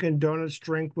Dunkin' Donuts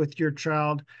drink with your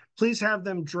child, please have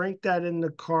them drink that in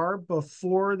the car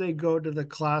before they go to the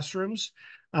classrooms.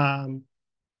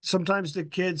 Sometimes the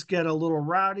kids get a little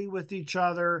rowdy with each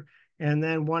other, and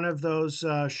then one of those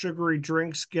sugary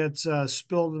drinks gets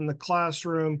spilled in the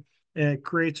classroom. And it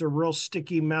creates a real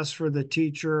sticky mess for the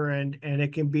teacher, and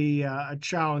it can be a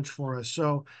challenge for us.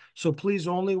 So please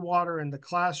only water in the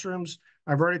classrooms.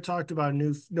 I've already talked about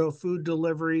no food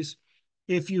deliveries.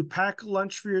 If you pack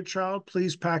lunch for your child,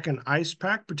 please pack an ice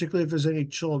pack, particularly if there's any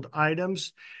chilled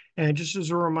items. And just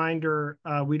as a reminder,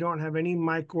 we don't have any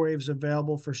microwaves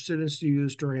available for students to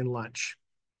use during lunch.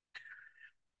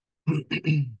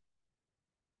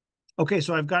 Okay,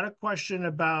 so I've got a question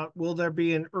about, will there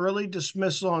be an early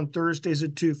dismissal on Thursdays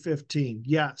at 2:15?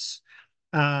 Yes.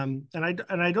 And I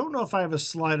don't know if I have a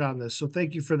slide on this, so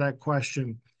thank you for that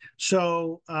question.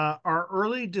 So our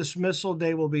early dismissal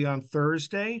day will be on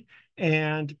Thursday,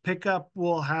 and pickup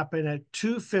will happen at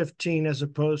 2:15 as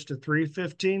opposed to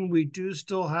 3:15. We do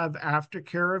still have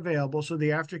aftercare available, so the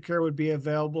aftercare would be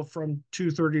available from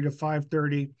 2:30 to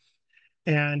 5:30.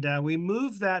 And we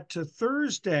moved that to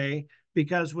Thursday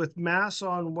because with Mass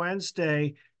on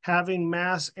Wednesday, having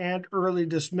Mass and early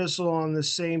dismissal on the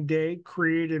same day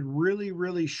created really,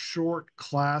 really short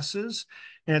classes.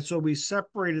 And so we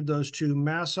separated those two,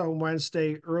 Mass on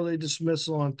Wednesday, early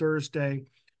dismissal on Thursday,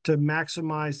 to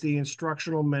maximize the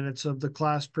instructional minutes of the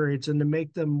class periods and to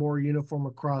make them more uniform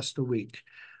across the week.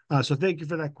 So thank you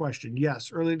for that question.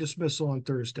 Yes, early dismissal on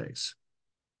Thursdays.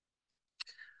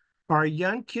 Are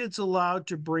young kids allowed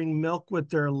to bring milk with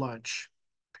their lunch?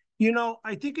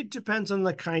 I think it depends on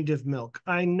the kind of milk.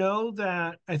 I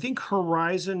think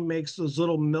Horizon makes those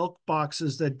little milk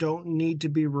boxes that don't need to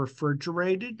be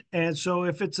refrigerated. And so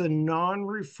if it's a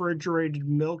non-refrigerated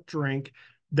milk drink,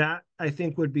 that I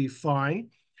think would be fine.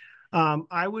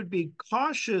 I would be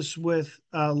cautious with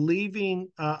leaving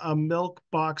a milk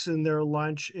box in their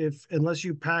lunch unless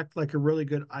you pack like a really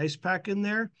good ice pack in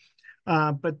there.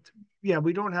 But yeah,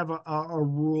 we don't have a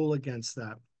rule against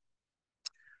that.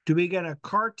 Do we get a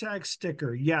car tag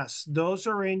sticker? Yes, those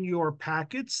are in your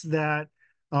packets that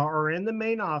are in the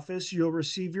main office. You'll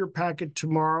receive your packet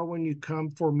tomorrow when you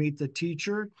come for Meet the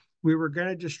Teacher. We were going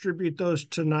to distribute those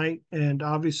tonight, and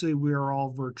obviously we are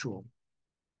all virtual.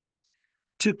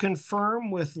 To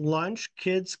confirm with lunch,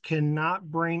 kids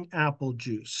cannot bring apple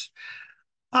juice.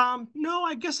 No,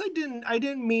 I guess I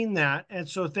didn't mean that. And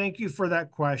so thank you for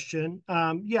that question.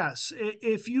 Yes,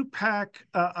 if you pack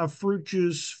a fruit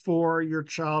juice for your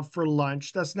child for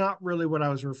lunch, that's not really what I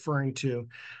was referring to.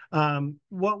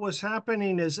 What was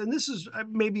happening is, and this is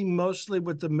maybe mostly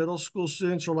with the middle school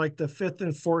students or like the 5th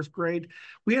and 4th grade,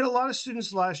 we had a lot of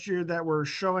students last year that were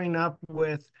showing up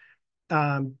with,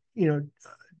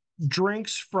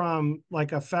 drinks from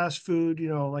like a fast food,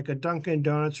 like a Dunkin'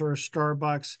 Donuts or a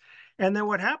Starbucks. And then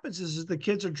what happens is the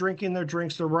kids are drinking their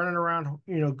drinks, they're running around,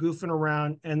 goofing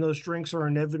around, and those drinks are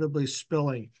inevitably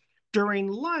spilling. During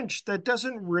lunch, that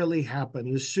doesn't really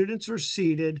happen. The students are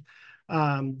seated.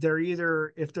 They're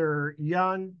either, if they're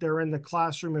young, they're in the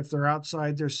classroom. If they're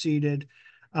outside, they're seated.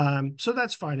 So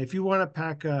that's fine. If you want to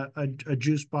pack a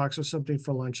juice box or something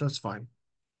for lunch, that's fine.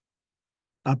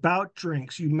 About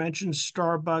drinks, you mentioned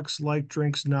Starbucks light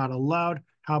drinks not allowed.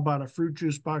 How about a fruit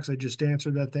juice box? I just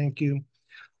answered that. Thank you.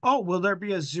 Oh, will there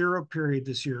be a zero period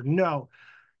this year? No,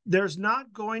 there's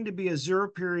not going to be a zero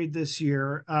period this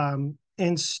year.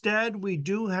 Instead, we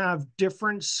do have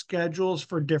different schedules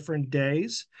for different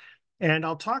days. And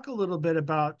I'll talk a little bit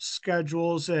about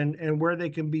schedules and where they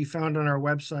can be found on our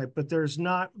website, but there's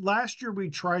not. Last year, we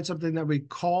tried something that we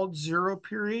called zero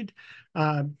period.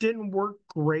 Didn't work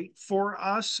great for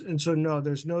us. And so, no,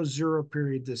 there's no zero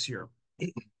period this year.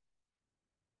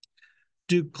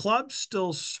 Do clubs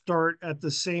still start at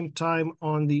the same time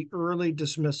on the early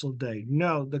dismissal day?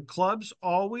 No, the clubs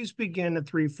always begin at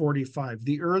 3:45.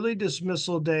 The early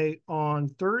dismissal day on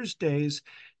Thursdays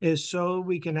is so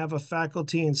we can have a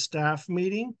faculty and staff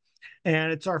meeting,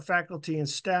 and it's our faculty and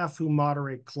staff who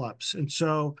moderate clubs. And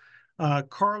so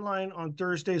Carline on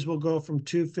Thursdays will go from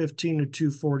 2:15 to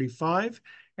 2:45,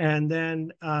 and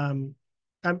then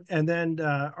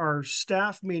our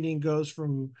staff meeting goes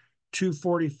from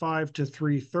 2:45 to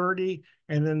 3:30,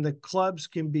 and then the clubs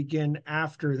can begin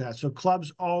after that. So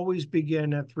clubs always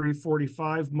begin at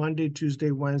 3:45, Monday,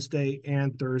 Tuesday, Wednesday,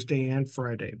 and Thursday and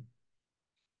Friday.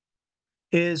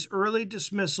 Is early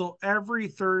dismissal every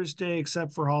Thursday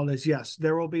except for holidays? Yes,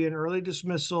 there will be an early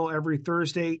dismissal every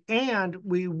Thursday, and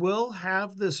we will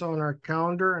have this on our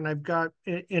calendar, and I've got,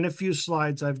 in a few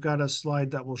slides, I've got a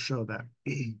slide that will show that.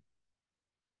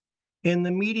 In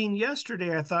the meeting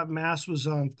yesterday, I thought Mass was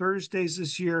on Thursdays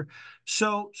this year.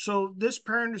 So this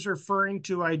parent is referring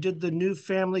to, I did the new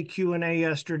family Q&A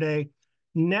yesterday.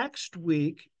 Next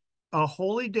week, a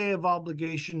holy day of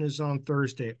obligation is on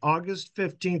Thursday. August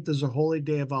 15th is a holy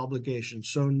day of obligation.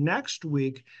 So next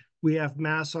week, we have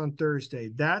Mass on Thursday.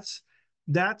 That's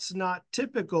not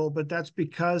typical, but that's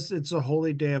because it's a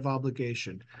holy day of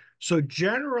obligation. So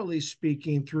generally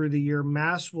speaking, through the year,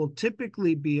 Mass will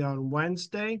typically be on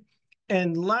Wednesday,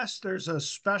 unless there's a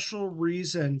special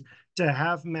reason to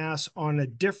have Mass on a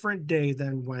different day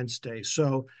than Wednesday.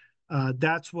 So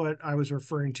that's what I was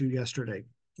referring to yesterday.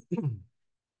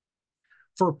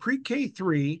 For pre-K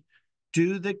 3,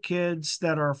 do the kids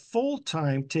that are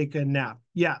full-time take a nap?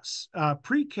 Yes,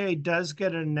 pre-K does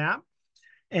get a nap,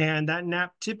 and that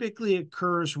nap typically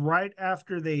occurs right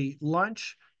after they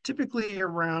lunch, typically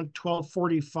around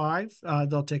 12:45,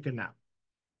 they'll take a nap.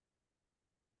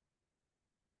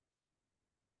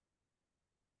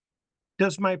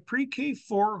 Does my pre-K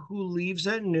 4 who leaves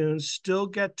at noon still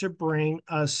get to bring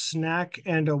a snack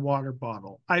and a water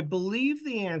bottle? I believe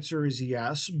the answer is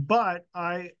yes, but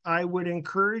I would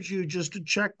encourage you just to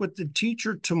check with the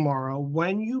teacher tomorrow.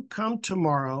 When you come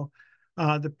tomorrow,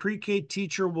 the pre-K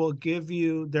teacher will give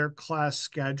you their class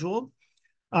schedule.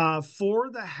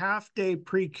 For the half-day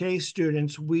pre-K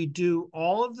students, we do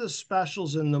all of the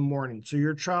specials in the morning. So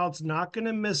your child's not going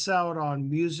to miss out on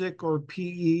music or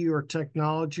PE or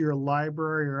technology or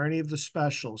library or any of the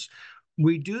specials.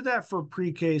 We do that for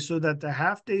pre-K so that the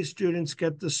half-day students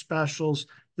get the specials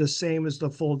the same as the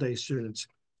full-day students.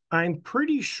 I'm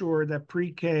pretty sure that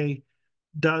pre-K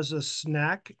does a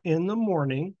snack in the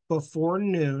morning before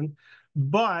noon,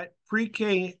 but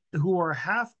pre-K who are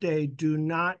half-day do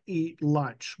not eat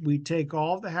lunch. We take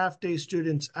all the half-day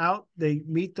students out. They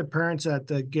meet the parents at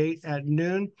the gate at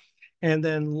noon, and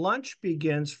then lunch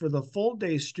begins for the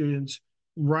full-day students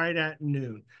right at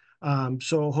noon.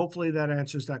 So hopefully that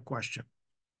answers that question.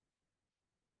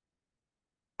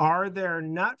 Are there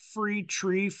nut-free,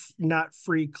 tree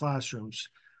nut-free classrooms?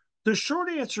 The short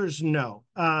answer is no.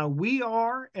 We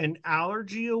are an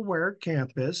allergy-aware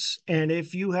campus, and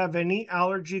if you have any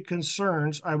allergy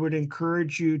concerns, I would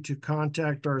encourage you to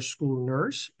contact our school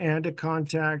nurse and to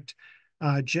contact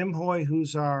Jim Hoy,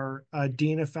 who's our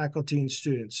Dean of Faculty and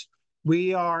Students.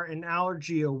 We are an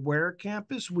allergy-aware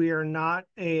campus. We are not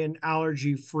an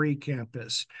allergy-free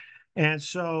campus. And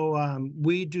so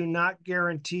we do not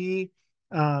guarantee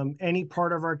any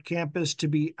part of our campus to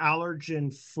be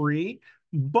allergen-free.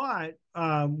 But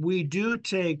we do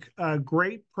take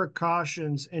great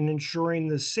precautions in ensuring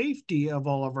the safety of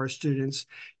all of our students.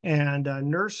 And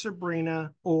Nurse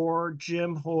Sabrina or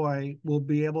Jim Hoy will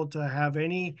be able to have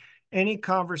any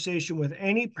conversation with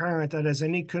any parent that has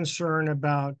any concern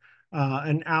about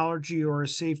an allergy or a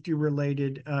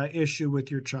safety-related issue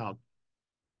with your child.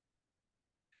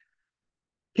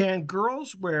 Can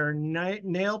girls wear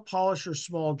nail polish or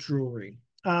small jewelry?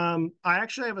 I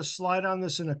actually have a slide on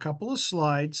this in a couple of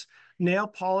slides. Nail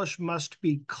polish must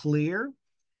be clear.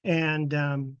 And,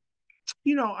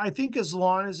 I think as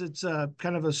long as it's a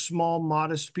kind of a small,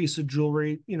 modest piece of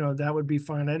jewelry, that would be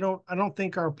fine. I don't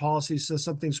think our policy says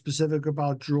something specific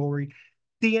about jewelry.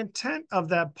 The intent of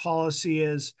that policy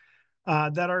is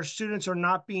that our students are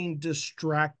not being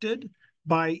distracted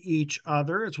by each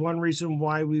other. It's one reason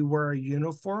why we wear a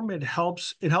uniform. It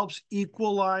helps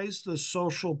equalize the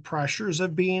social pressures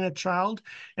of being a child,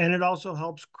 and it also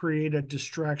helps create a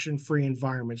distraction-free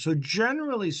environment. So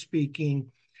generally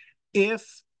speaking,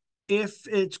 if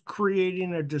it's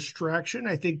creating a distraction,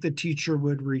 I think the teacher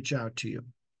would reach out to you.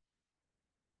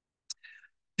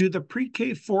 Do the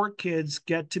pre-K 4 kids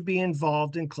get to be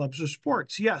involved in clubs or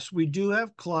sports? Yes, we do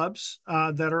have clubs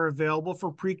that are available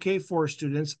for pre-K 4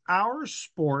 students. Our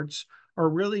sports are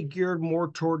really geared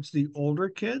more towards the older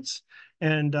kids.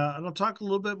 And I'll talk a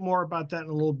little bit more about that in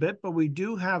a little bit, but we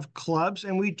do have clubs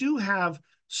and we do have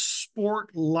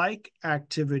sport-like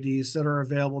activities that are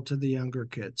available to the younger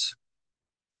kids.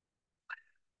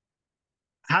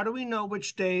 How do we know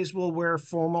which days we'll wear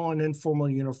formal and informal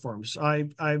uniforms?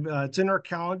 It's in our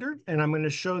calendar, and I'm going to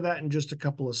show that in just a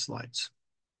couple of slides.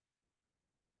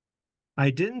 I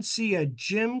didn't see a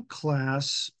gym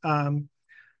class.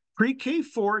 Pre-K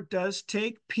 4 does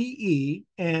take PE,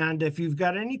 and if you've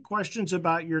got any questions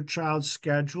about your child's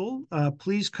schedule,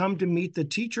 please come to meet the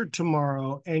teacher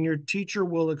tomorrow, and your teacher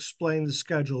will explain the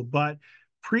schedule. But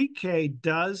pre-K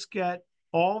does get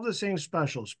all the same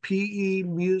specials: PE,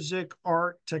 music,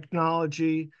 art,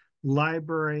 technology,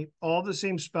 library, all the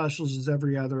same specials as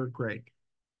every other grade.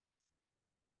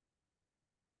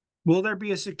 Will there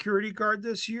be a security guard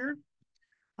this year?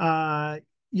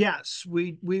 Yes,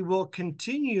 we will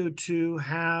continue to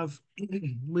have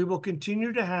we will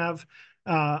continue to have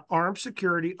armed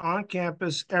security on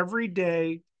campus every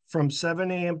day from 7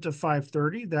 a.m. to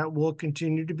 5:30. That will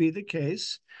continue to be the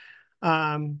case.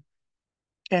 And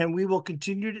we will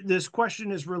continue to, this question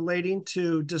is relating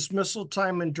to dismissal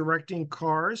time and directing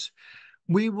cars.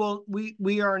 We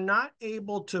are not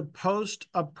able to post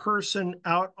a person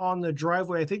out on the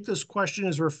driveway. I think this question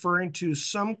is referring to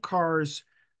some cars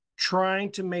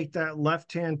trying to make that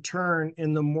left-hand turn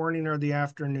in the morning or the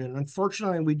afternoon.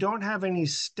 Unfortunately, we don't have any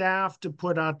staff to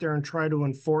put out there and try to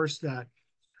enforce that.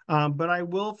 But I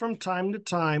will from time to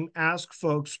time ask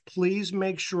folks, please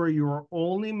make sure you are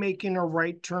only making a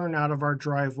right turn out of our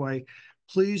driveway.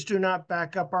 Please do not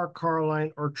back up our car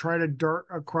line or try to dart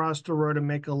across the road and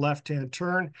make a left-hand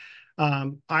turn.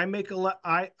 I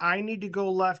need to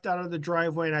go left out of the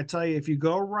driveway, and I tell you, if you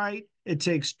go right, it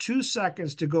takes 2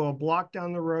 seconds to go a block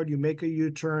down the road. You make a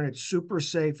U-turn. It's super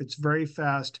safe. It's very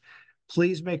fast.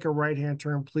 Please make a right-hand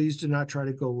turn. Please do not try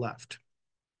to go left.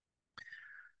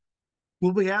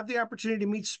 Will we have the opportunity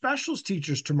to meet specials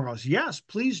teachers tomorrow? Yes,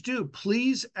 please do.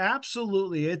 Please,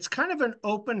 absolutely. It's kind of an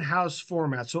open house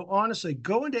format. So honestly,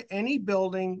 go into any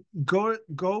building, go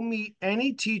meet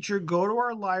any teacher, go to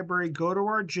our library, go to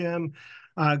our gym,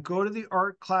 go to the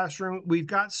art classroom. We've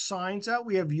got signs out.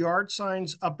 We have yard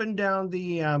signs up and down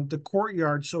the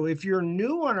courtyard. So if you're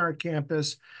new on our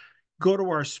campus, go to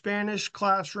our Spanish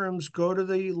classrooms, go to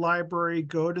the library,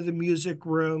 go to the music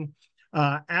room.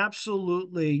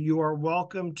 Absolutely, you are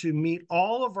welcome to meet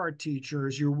all of our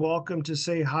teachers. You're welcome to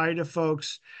say hi to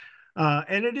folks.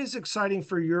 And it is exciting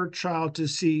for your child to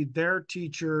see their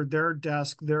teacher, their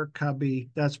desk, their cubby.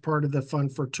 That's part of the fun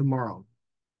for tomorrow.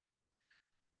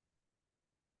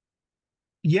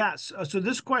 Yes. So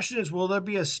this question is, will there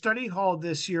be a study hall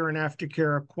this year in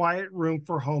aftercare, a quiet room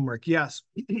for homework? Yes.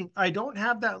 I don't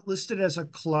have that listed as a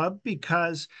club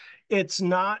because it's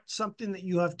not something that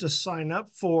you have to sign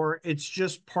up for. It's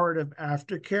just part of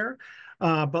aftercare.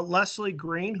 But Leslie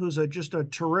Green, who's just a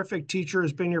terrific teacher,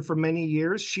 has been here for many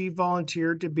years. She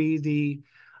volunteered to be the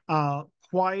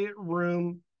quiet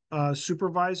room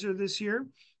supervisor this year.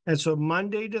 And so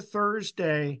Monday to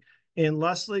Thursday, in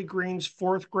Leslie Green's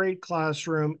 4th grade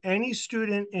classroom, any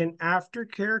student in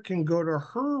aftercare can go to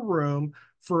her room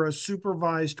for a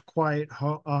supervised quiet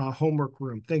homework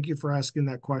room. Thank you for asking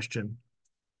that question.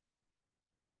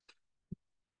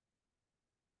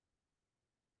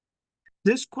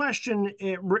 This question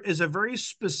is a very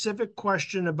specific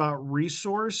question about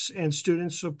resource and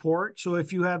student support. So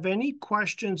if you have any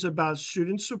questions about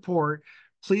student support,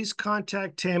 please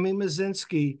contact Tammy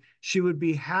Mazinski. She would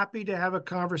be happy to have a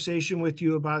conversation with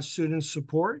you about student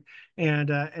support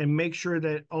and make sure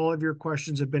that all of your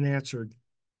questions have been answered.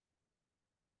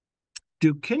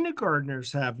 Do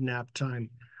kindergartners have nap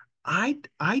time? I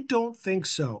don't think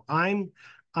so. I'm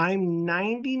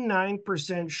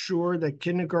 99% sure that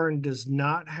kindergarten does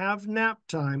not have nap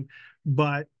time,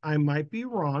 but I might be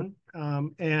wrong.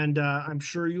 And I'm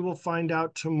sure you will find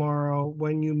out tomorrow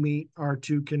when you meet our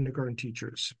 2 kindergarten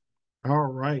teachers. All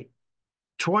right.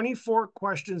 24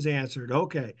 questions answered.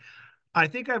 Okay. I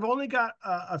think I've only got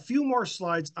a few more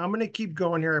slides. I'm going to keep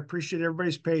going here. I appreciate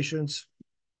everybody's patience.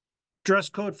 Dress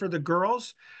code for the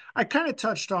girls. I kind of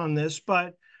touched on this,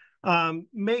 but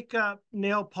makeup,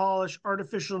 nail polish,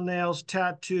 artificial nails,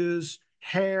 tattoos,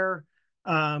 hair,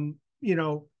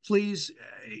 please,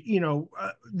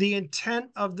 the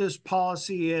intent of this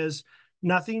policy is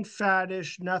nothing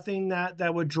faddish, nothing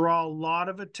that would draw a lot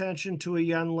of attention to a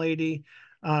young lady.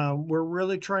 We're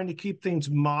really trying to keep things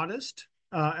modest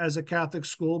as a Catholic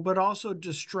school, but also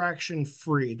distraction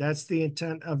free. That's the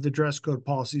intent of the dress code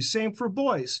policy. Same for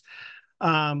boys.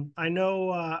 I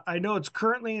know it's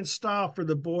currently in style for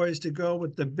the boys to go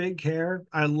with the big hair.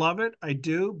 I love it. I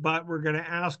do, but we're going to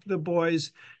ask the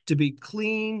boys to be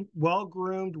clean,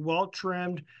 well-groomed,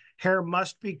 well-trimmed. Hair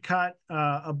must be cut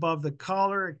above the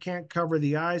collar. It can't cover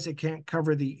the eyes. It can't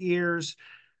cover the ears.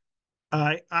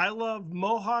 I love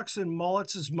mohawks and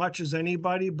mullets as much as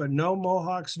anybody, but no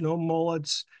mohawks, no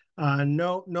mullets,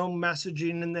 no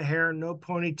messaging in the hair, no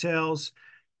ponytails.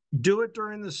 Do it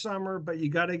during the summer, but you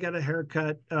got to get a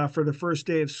haircut for the first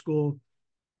day of school.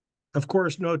 Of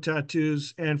course, no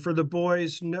tattoos. And for the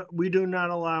boys, no, we do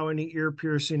not allow any ear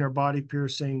piercing or body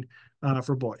piercing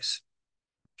for boys.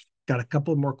 Got a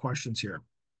couple more questions here.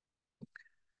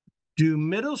 Do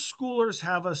middle schoolers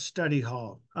have a study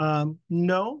hall?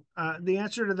 No. The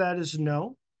answer to that is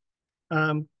no.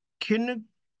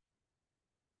 Kindergarten.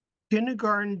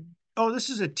 Oh, this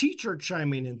is a teacher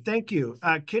chiming in. Thank you.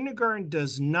 Kindergarten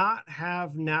does not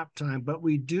have nap time, but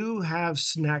we do have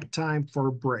snack time for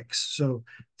breaks. So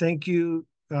thank you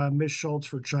Ms. Schultz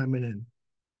for chiming in.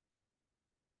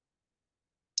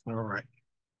 All right.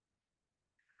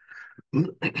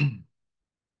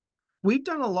 We've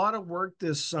done a lot of work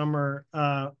this summer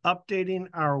updating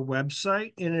our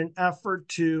website in an effort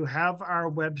to have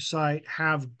our website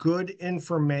have good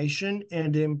information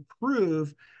and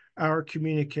improve our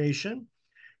communication.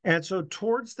 And so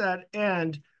towards that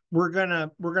end, we're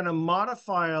gonna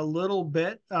modify a little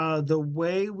bit the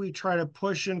way we try to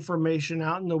push information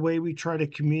out and the way we try to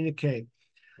communicate.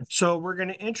 So we're going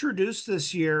to introduce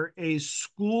this year a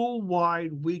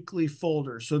school-wide weekly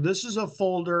folder. So this is a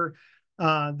folder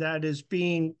that is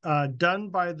being done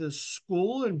by the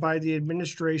school and by the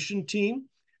administration team.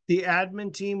 The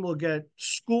admin team will get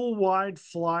school-wide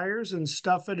flyers and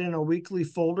stuff it in a weekly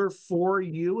folder for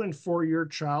you and for your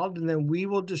child. And then we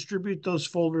will distribute those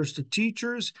folders to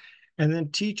teachers. And then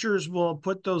teachers will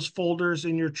put those folders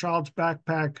in your child's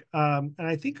backpack. And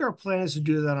I think our plan is to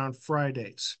do that on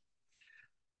Fridays.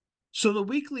 So the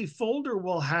weekly folder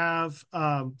will have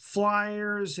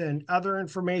flyers and other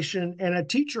information, and a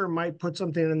teacher might put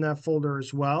something in that folder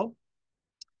as well.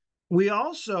 We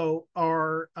also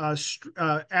are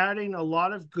adding a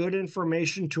lot of good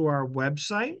information to our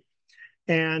website.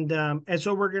 And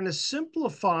so we're going to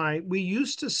simplify. We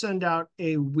used to send out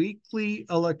a weekly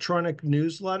electronic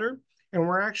newsletter, and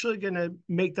we're actually going to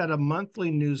make that a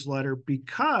monthly newsletter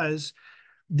because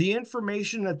the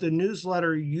information that the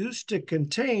newsletter used to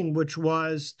contain, which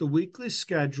was the weekly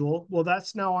schedule, well,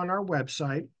 that's now on our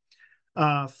website.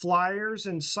 Flyers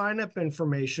and sign-up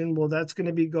information, well, that's going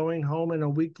to be going home in a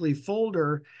weekly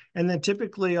folder, and then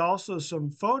typically also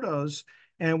some photos.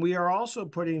 And we are also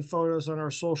putting photos on our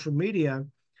social media.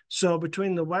 So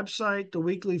between the website, the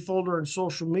weekly folder, and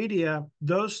social media,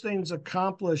 those things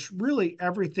accomplish really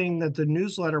everything that the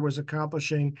newsletter was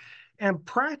accomplishing. And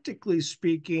practically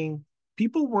speaking,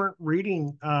 people weren't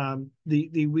reading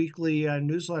the weekly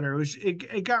newsletter.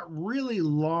 It got really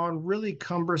long, really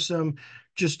cumbersome,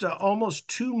 just almost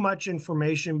too much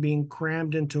information being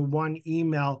crammed into one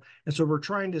email. And so we're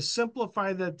trying to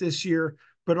simplify that this year,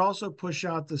 but also push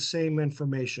out the same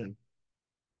information.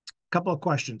 A couple of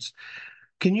questions.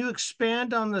 Can you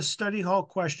expand on the study hall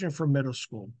question for middle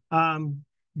school?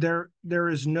 There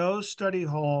is no study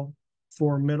hall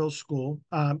for middle school.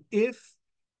 If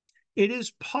it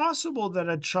is possible that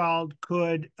a child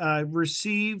could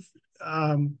receive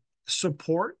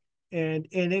support. And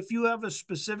if you have a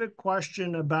specific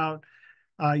question about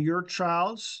your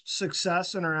child's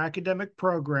success in our academic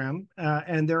program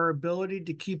and their ability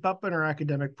to keep up in our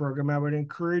academic program, I would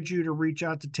encourage you to reach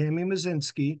out to Tammy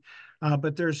Mazinski.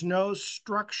 But there's no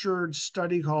structured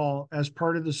study hall as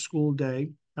part of the school day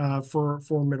for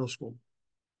middle school.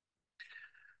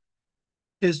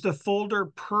 Is the folder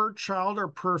per child or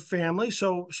per family?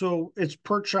 So it's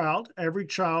per child. Every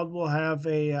child will have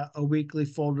a weekly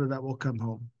folder that will come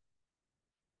home.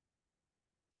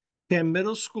 Can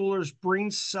middle schoolers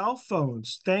bring cell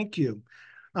phones? Thank you.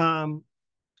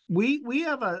 We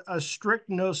have a strict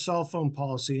no cell phone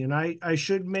policy, and I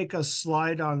should make a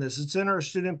slide on this. It's in our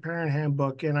student parent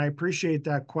handbook, and I appreciate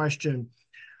that question.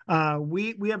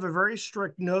 We have a very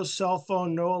strict no cell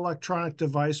phone, no electronic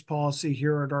device policy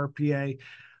here at RPA.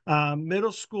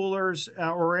 Middle schoolers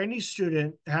or any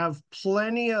student have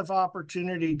plenty of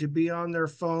opportunity to be on their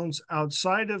phones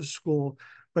outside of school.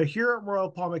 But here at Royal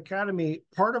Palm Academy,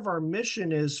 part of our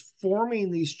mission is forming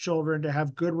these children to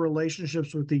have good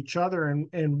relationships with each other.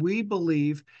 And we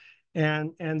believe,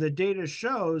 and the data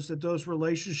shows that those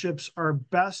relationships are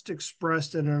best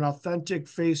expressed in an authentic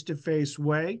face-to-face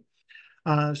way.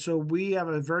 So we have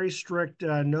a very strict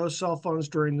no cell phones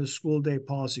during the school day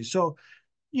policy. So,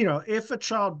 you know, if a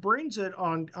child brings it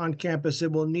on campus, it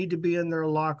will need to be in their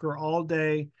locker all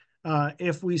day.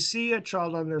 If we see a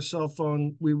child on their cell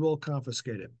phone, we will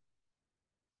confiscate it.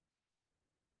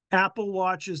 Apple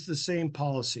Watch is the same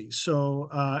policy. So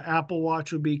Apple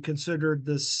Watch would be considered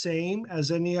the same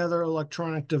as any other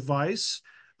electronic device.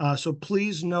 So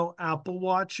please no Apple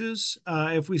Watches.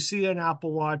 If we see an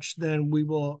Apple Watch, then we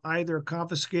will either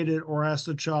confiscate it or ask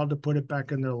the child to put it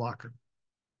back in their locker.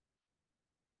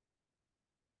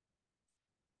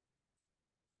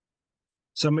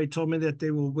 Somebody told me that they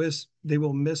will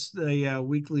miss the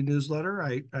weekly newsletter.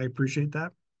 I appreciate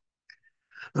that.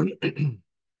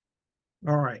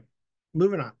 All right,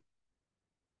 moving on.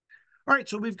 All right,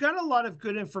 so we've got a lot of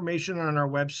good information on our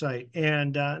website,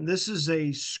 and this is a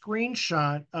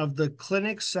screenshot of the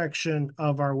clinic section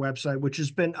of our website, which has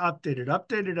been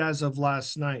updated as of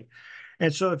last night.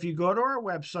 And so if you go to our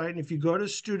website and if you go to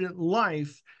Student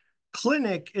Life,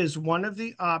 clinic is one of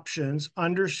the options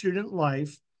under Student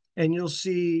Life, and you'll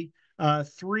see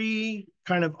three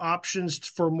kind of options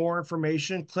for more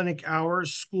information: clinic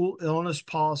hours, school illness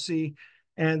policy,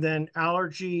 and then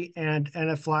allergy and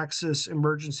anaphylaxis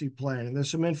emergency plan. And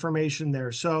there's some information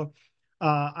there. So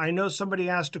I know somebody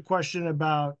asked a question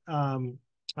about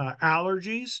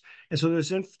allergies. And so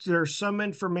there's some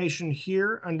information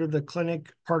here under the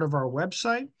clinic part of our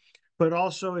website. But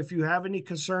also, if you have any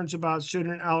concerns about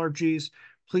student allergies,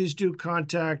 please do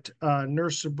contact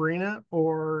Nurse Sabrina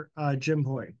or Jim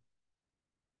Hoy.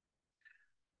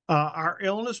 Our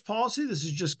illness policy, this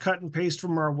is just cut and paste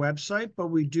from our website, but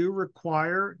we do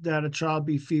require that a child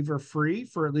be fever-free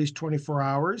for at least 24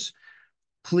 hours.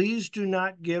 Please do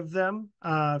not give them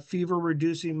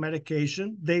fever-reducing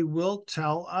medication. They will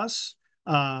tell us.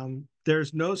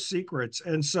 There's no secrets.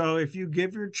 And so if you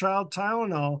give your child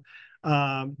Tylenol,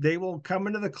 they will come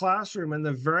into the classroom, and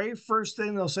the very first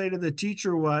thing they'll say to the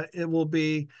teacher, it will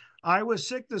be, "I was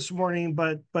sick this morning,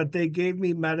 but they gave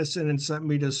me medicine and sent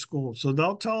me to school." So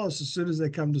they'll tell us as soon as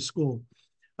they come to school.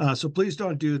 So please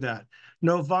don't do that.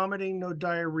 No vomiting, no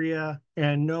diarrhea,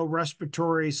 and no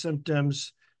respiratory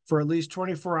symptoms for at least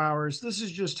 24 hours. This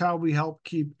is just how we help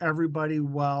keep everybody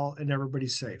well and everybody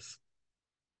safe.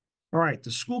 All right,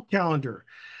 the school calendar.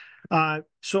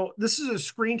 So this is a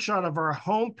screenshot of our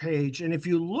homepage. And if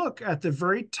you look at the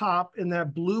very top in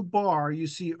that blue bar, you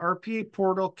see RPA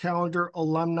portal, calendar,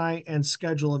 alumni, and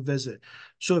schedule a visit.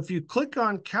 So if you click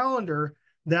on calendar,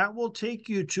 that will take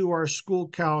you to our school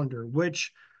calendar,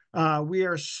 which we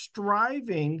are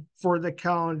striving for the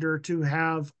calendar to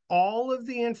have all of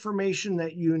the information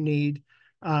that you need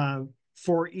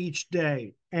for each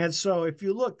day. And so if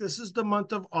you look, this is the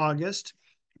month of August.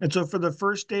 And so for the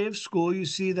first day of school, you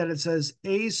see that it says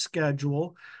a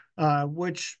schedule,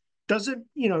 which doesn't,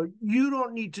 you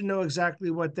don't need to know exactly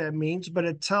what that means, but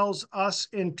it tells us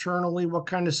internally what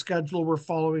kind of schedule we're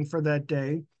following for that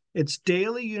day. It's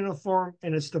daily uniform,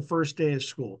 and it's the first day of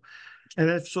school.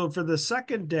 And so for the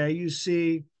second day, you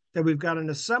see that we've got an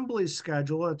assembly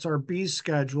schedule. It's our B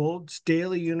schedule. It's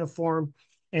daily uniform.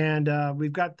 And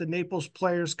we've got the Naples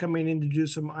players coming in to do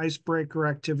some icebreaker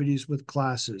activities with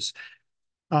classes.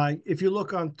 If you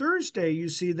look on Thursday, you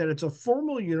see that it's a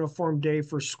formal uniform day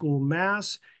for school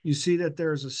mass. You see that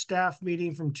there's a staff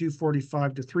meeting from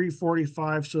 2:45 to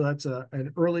 3:45. So that's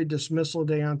an early dismissal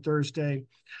day on Thursday.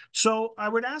 So I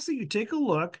would ask that you take a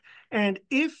look. And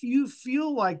if you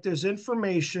feel like there's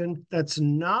information that's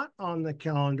not on the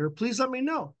calendar, please let me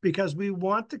know, because we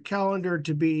want the calendar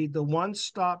to be the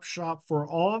one-stop shop for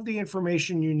all of the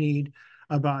information you need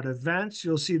about events.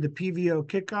 You'll see the PVO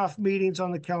kickoff meetings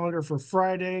on the calendar for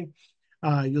Friday.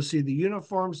 You'll see the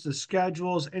uniforms, the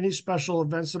schedules, any special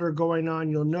events that are going on.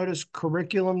 You'll notice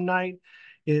curriculum night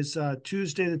is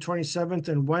Tuesday the 27th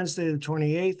and Wednesday the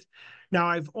 28th. Now,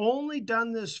 I've only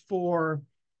done this for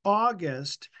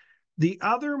August. The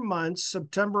other months,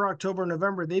 September, October,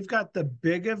 November, they've got the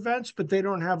big events, but they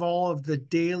don't have all of the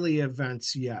daily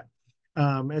events yet.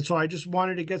 And so I just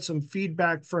wanted to get some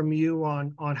feedback from you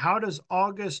on how does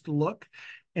August look.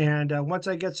 And once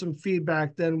I get some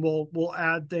feedback, then we'll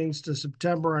add things to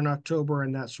September and October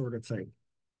and that sort of thing.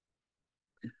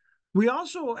 We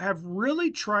also have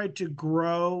really tried to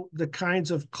grow the kinds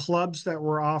of clubs that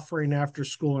we're offering after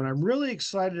school. And I'm really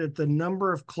excited at the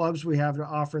number of clubs we have to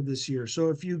offer this year. So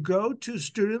if you go to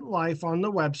Student Life on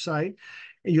the website,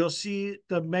 you'll see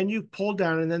the menu pull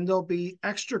down, and then there'll be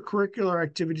extracurricular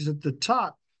activities at the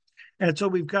top. And so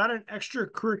we've got an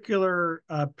extracurricular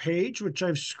page, which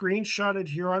I've screenshotted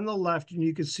here on the left, and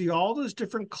you can see all those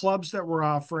different clubs that we're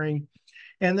offering.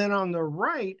 And then on the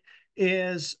right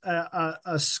is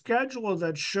a schedule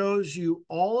that shows you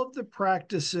all of the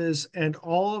practices and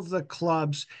all of the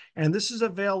clubs. And this is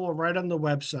available right on the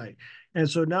website. And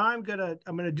so now I'm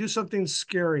gonna do something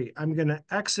scary. I'm gonna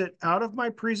exit out of my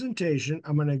presentation.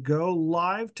 I'm gonna go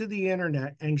live to the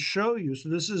internet and show you. So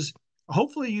this is,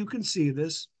 hopefully you can see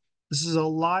this. This is a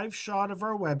live shot of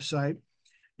our website.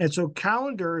 And so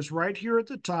calendar is right here at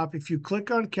the top. If you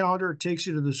click on calendar, it takes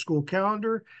you to the school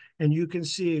calendar, and you can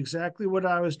see exactly what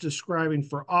I was describing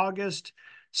for August.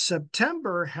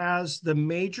 September has the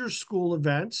major school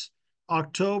events.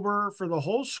 October, for the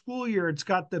whole school year, it's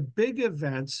got the big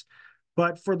events.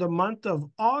 But for the month of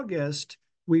August,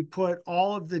 we put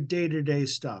all of the day-to-day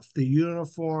stuff, the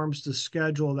uniforms, the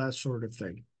schedule, that sort of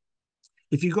thing.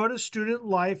 If you go to Student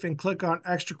Life and click on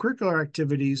extracurricular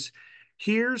activities,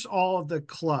 here's all of the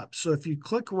clubs. So if you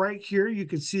click right here, you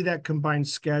can see that combined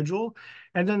schedule.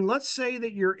 And then let's say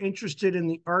that you're interested in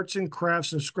the Arts and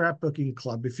Crafts and Scrapbooking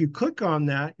Club. If you click on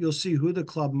that, you'll see who the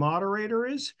club moderator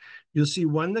is. You'll see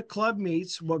when the club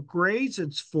meets, what grades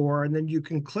it's for, and then you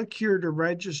can click here to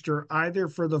register either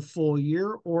for the full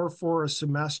year or for a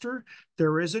semester.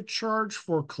 There is a charge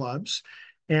for clubs,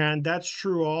 and that's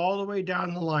true all the way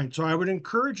down the line. So I would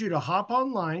encourage you to hop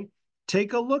online,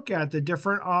 take a look at the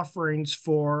different offerings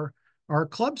for our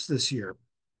clubs this year.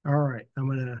 All right, I'm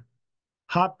going to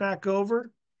hop back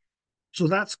over. So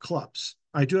that's clubs.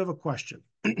 I do have a question.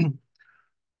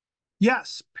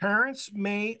 Yes, parents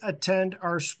may attend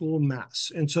our school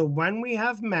mass. And so when we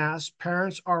have mass,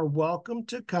 parents are welcome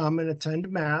to come and attend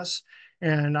mass.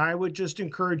 And I would just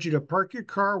encourage you to park your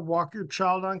car, walk your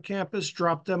child on campus,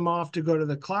 drop them off to go to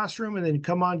the classroom, and then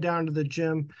come on down to the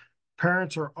gym.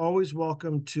 Parents are always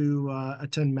welcome to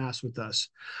attend mass with us.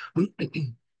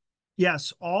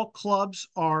 Yes, all clubs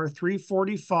are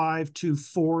 3:45 to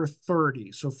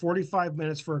 4:30. So 45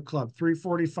 minutes for a club,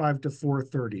 3:45 to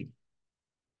 4:30.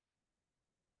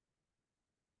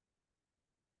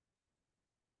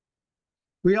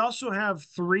 We also have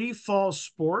 3 fall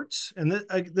sports, and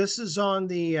this is on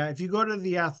the, if you go to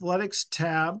the athletics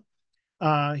tab,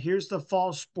 here's the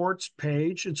fall sports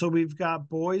page. And so we've got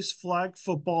boys flag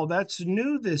football. That's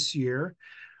new this year.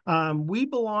 We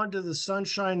belong to the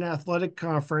Sunshine Athletic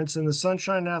Conference, and the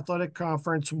Sunshine Athletic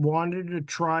Conference wanted to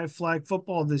try flag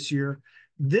football this year.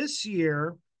 This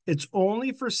year, it's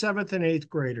only for 7th and 8th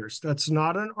graders. That's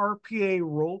not an RPA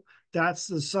rule. That's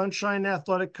the Sunshine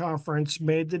Athletic Conference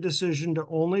made the decision to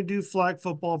only do flag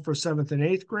football for 7th and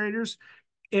 8th graders.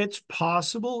 It's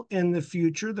possible in the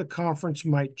future the conference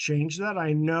might change that.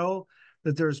 I know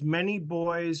that there's many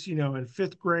boys, in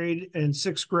 5th grade and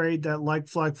 6th grade that like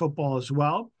flag football as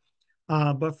well.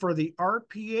 But for the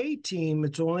RPA team,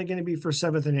 it's only going to be for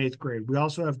 7th and 8th grade. We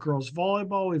also have girls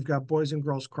volleyball. We've got boys and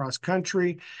girls cross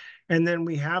country. And then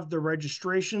we have the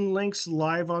registration links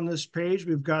live on this page.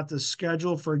 We've got the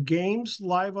schedule for games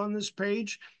live on this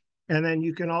page. And then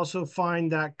you can also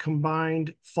find that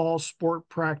combined fall sport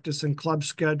practice and club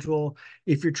schedule.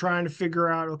 If you're trying to figure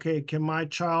out, okay, can my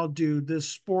child do this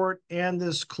sport and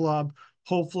this club?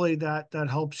 Hopefully that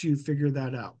helps you figure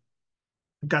that out.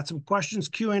 I've got some questions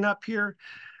queuing up here.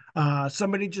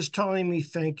 Somebody just telling me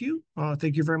thank you.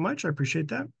 Thank you very much. I appreciate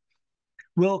that.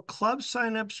 Will club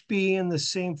signups be in the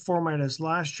same format as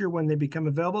last year when they become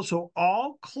available? So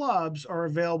all clubs are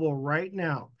available right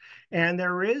now. And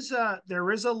there is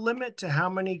a limit to how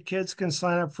many kids can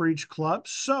sign up for each club.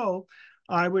 So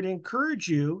I would encourage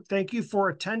you, thank you for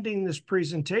attending this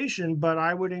presentation, but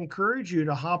I would encourage you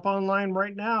to hop online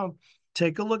right now,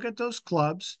 take a look at those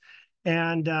clubs,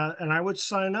 and I would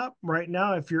sign up right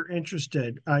now if you're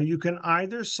interested. You can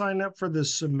either sign up for the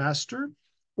semester,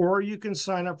 or you can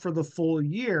sign up for the full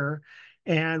year.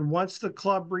 And once the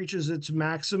club reaches its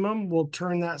maximum, we'll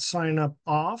turn that sign up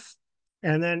off.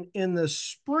 And then in the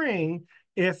spring,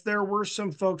 if there were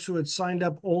some folks who had signed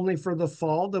up only for the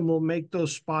fall, then we'll make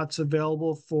those spots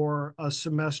available for a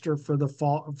semester for the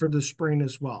fall, for the spring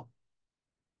as well.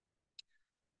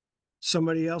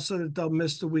 Somebody else said that they'll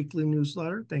miss the weekly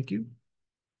newsletter. Thank you.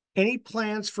 Any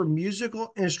plans for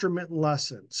musical instrument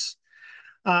lessons?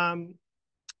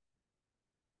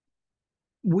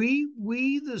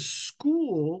 We the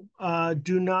school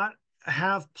do not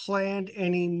have planned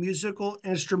any musical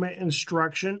instrument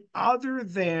instruction other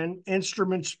than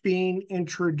instruments being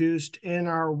introduced in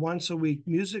our once a week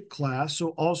music class. So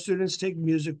all students take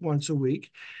music once a week.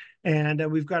 And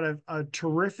we've got a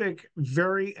terrific,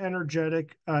 very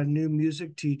energetic new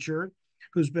music teacher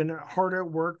who's been hard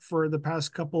at work for the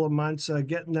past couple of months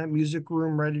getting that music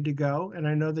room ready to go. And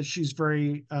I know that she's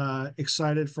very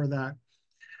excited for that.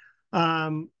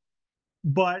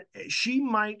 But she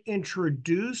might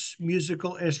introduce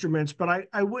musical instruments, but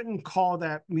I wouldn't call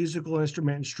that musical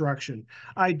instrument instruction.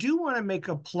 I do want to make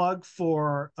a plug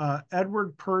for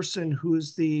Edward Person,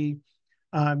 who's the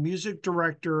music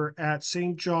director at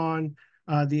St. John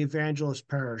the Evangelist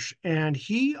Parish, and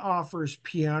he offers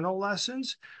piano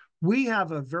lessons. We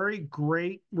have a very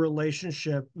great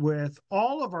relationship with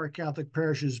all of our Catholic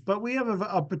parishes, but we have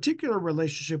a particular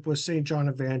relationship with St. John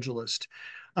Evangelist.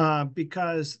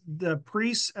 Because the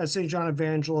priests at St. John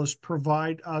Evangelist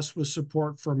provide us with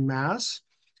support for Mass.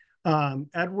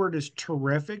 Edward is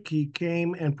terrific. He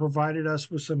came and provided us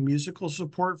with some musical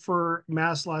support for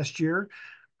Mass last year.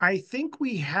 I think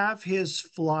we have his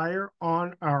flyer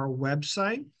on our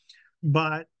website,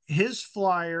 but his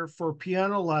flyer for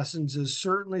piano lessons is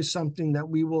certainly something that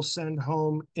we will send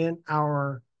home in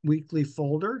our weekly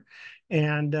folder.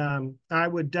 And I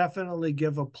would definitely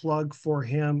give a plug for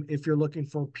him if you're looking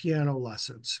for piano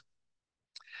lessons.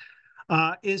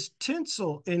 Is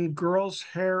tinsel in girls'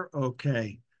 hair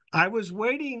okay? I was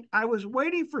waiting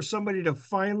for somebody to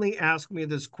finally ask me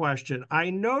this question. I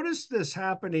noticed this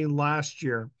happening last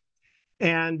year.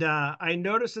 And I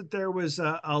noticed that there was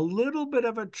a little bit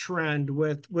of a trend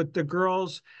with the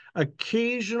girls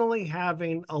occasionally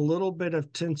having a little bit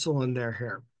of tinsel in their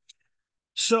hair.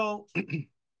 So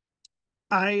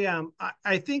I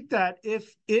think that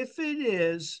if it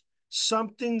is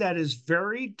something that is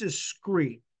very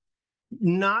discreet,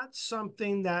 not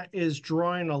something that is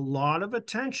drawing a lot of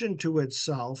attention to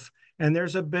itself, and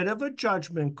there's a bit of a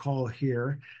judgment call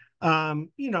here.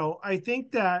 I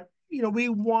think that we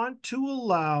want to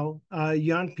allow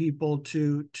young people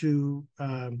to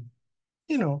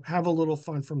have a little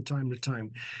fun from time to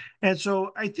time. And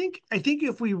so I think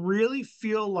if we really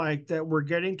feel like that we're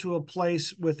getting to a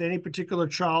place with any particular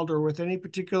child or with any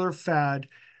particular fad,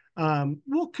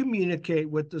 we'll communicate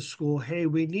with the school, hey,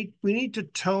 we need to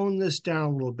tone this down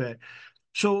a little bit.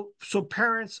 So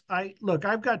parents,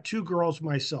 I've got two girls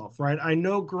myself, right? I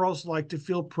know girls like to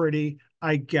feel pretty.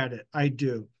 I get it. I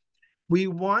do. We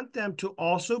want them to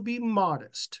also be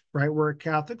modest, right? We're a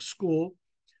Catholic school.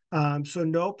 So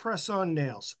no press on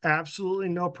nails, absolutely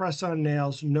no press on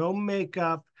nails, no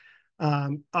makeup,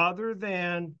 other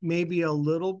than maybe a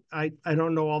little, I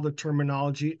don't know all the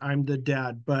terminology, I'm the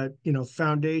dad, but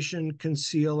foundation,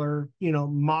 concealer,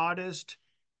 modest,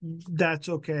 that's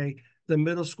okay. The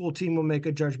middle school team will make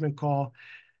a judgment call.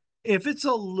 If it's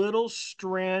a little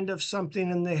strand of something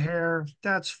in the hair,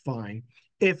 that's fine.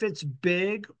 If it's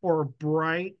big or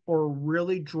bright or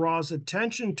really draws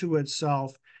attention to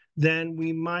itself, then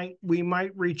we might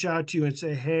reach out to you and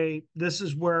say, hey, this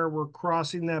is where we're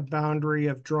crossing that boundary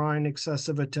of drawing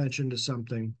excessive attention to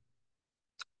something.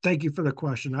 Thank you for the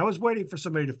question. I was waiting for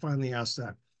somebody to finally ask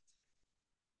that.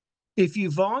 If you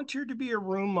volunteered to be a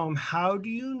room mom, how do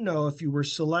you know if you were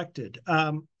selected?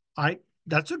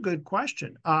 That's a good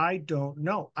question. I don't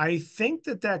know. I think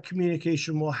that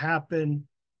communication will happen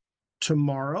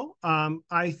tomorrow.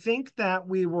 I think that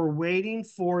we were waiting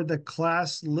for the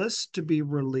class list to be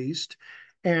released.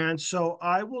 And so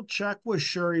I will check with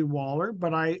Sherry Waller,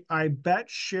 but I bet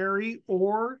Sherry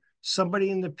or somebody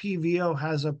in the PVO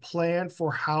has a plan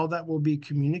for how that will be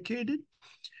communicated.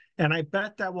 And I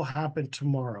bet that will happen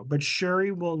tomorrow. But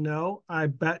Sherry will know. I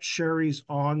bet Sherry's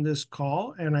on this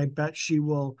call, and I bet she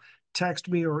will text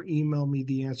me or email me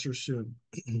the answer soon.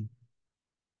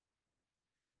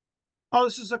 Oh,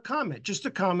 this is a comment, just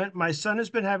a comment. My son has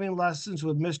been having lessons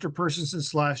with Mr. Person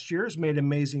since last year, has made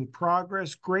amazing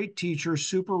progress. Great teacher,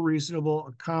 super reasonable,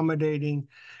 accommodating.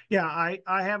 Yeah, I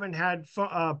haven't had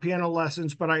piano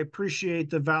lessons, but I appreciate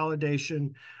the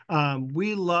validation.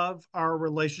 We love our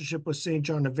relationship with St.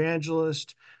 John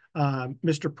Evangelist.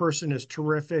 Mr. Person is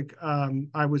terrific.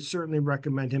 I would certainly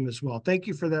recommend him as well. Thank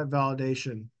you for that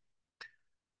validation.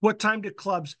 What time do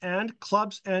clubs end?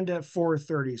 Clubs end at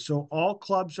 4:30. So all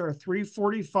clubs are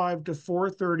 3:45 to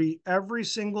 4:30 every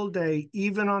single day,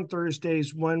 even on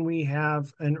Thursdays when we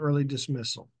have an early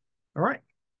dismissal. All right,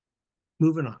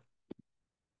 moving on.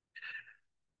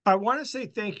 I want to say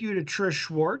thank you to Trish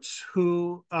Schwartz,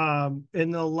 who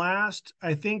in the last,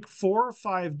 I think, 4 or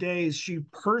 5 days, she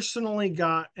personally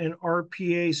got an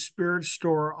RPA Spirit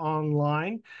Store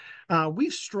online.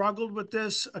 We've struggled with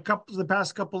this the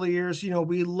past couple of years.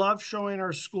 We love showing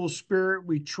our school spirit.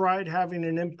 We tried having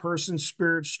an in-person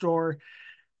Spirit Store.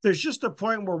 There's just a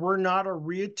point where we're not a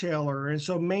retailer. And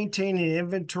so maintaining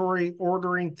inventory,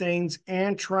 ordering things,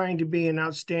 and trying to be an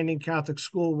outstanding Catholic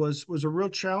school was a real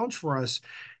challenge for us.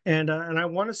 And I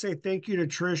want to say thank you to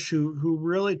Trish, who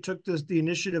really took the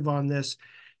initiative on this.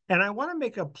 And I want to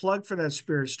make a plug for that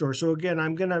Spirit Store. So again,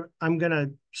 I'm gonna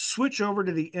switch over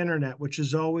to the internet, which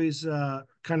is always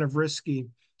kind of risky.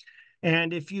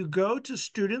 And if you go to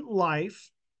Student Life,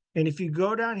 and if you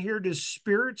go down here to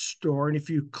Spirit Store, and if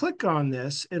you click on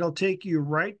this, it'll take you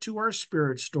right to our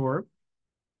Spirit Store.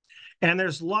 And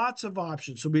there's lots of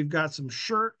options. So we've got some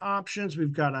shirt options,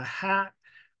 we've got a hat,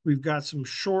 we've got some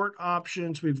short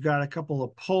options, we've got a couple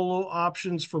of polo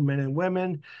options for men and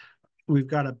women. We've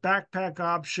got a backpack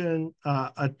option,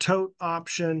 a tote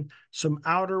option, some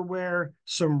outerwear,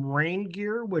 some rain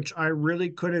gear, which I really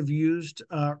could have used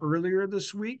earlier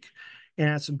this week,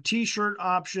 and some t-shirt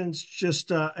options, look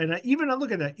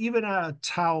at that, even a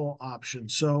towel option.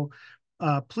 So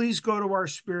please go to our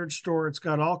Spirit Store. It's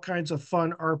got all kinds of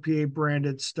fun RPA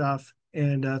branded stuff.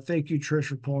 And thank you, Trish,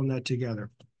 for pulling that together.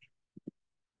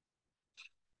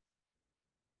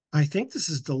 I think this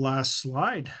is the last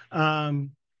slide.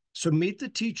 So Meet the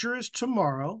Teacher is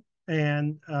tomorrow,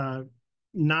 and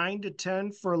 9 to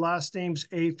 10 for last names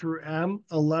A through M,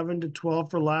 11 to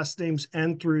 12 for last names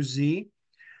N through Z.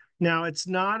 Now it's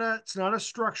not a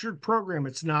structured program.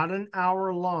 It's not an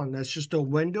hour long. That's just a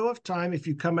window of time. If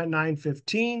you come at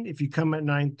 9:15, if you come at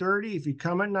 9:30, if you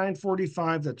come at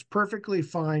 9:45, that's perfectly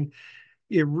fine.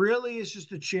 It really is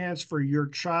just a chance for your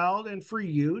child and for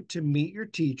you to meet your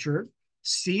teacher,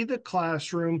 see the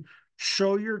classroom,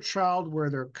 show your child where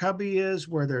their cubby is,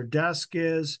 where their desk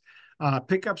is,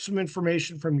 pick up some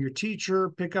information from your teacher,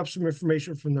 pick up some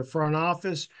information from the front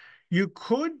office. You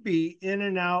could be in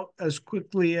and out as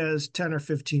quickly as 10 or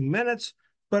 15 minutes,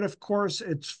 but of course,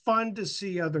 it's fun to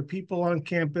see other people on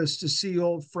campus, to see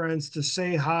old friends, to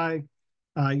say hi.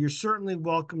 You're certainly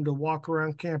welcome to walk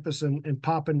around campus and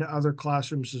pop into other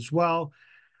classrooms as well.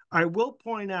 I will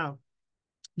point out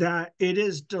that it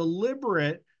is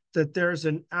deliberate that there's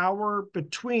an hour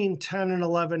between 10 and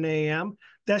 11 a.m.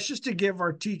 That's just to give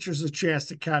our teachers a chance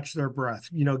to catch their breath,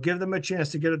 give them a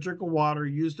chance to get a drink of water,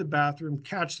 use the bathroom,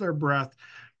 catch their breath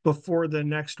before the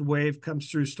next wave comes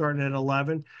through starting at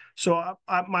 11. So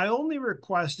my only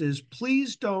request is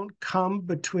please don't come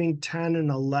between 10 and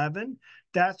 11.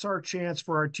 That's our chance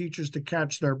for our teachers to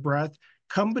catch their breath.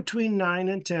 Come between 9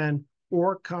 and 10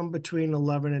 or come between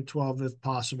 11 and 12 if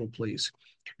possible, please.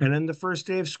 And then the first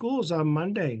day of school is on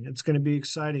Monday. It's going to be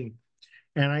exciting.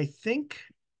 And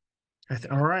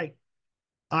all right,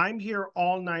 I'm here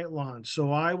all night long.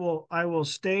 So I will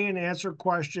stay and answer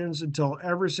questions until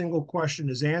every single question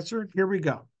is answered. Here we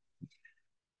go.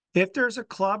 If there's a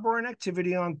club or an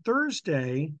activity on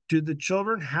Thursday, do the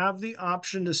children have the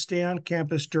option to stay on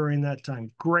campus during that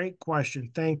time? Great question.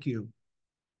 Thank you.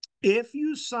 If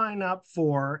you sign up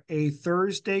for a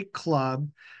Thursday club,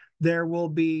 there will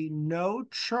be no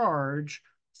charge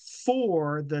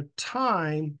for the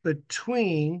time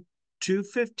between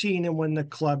 2:15 and when the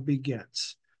club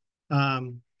begins.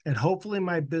 And hopefully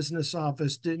my business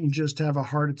office didn't just have a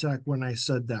heart attack when I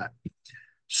said that.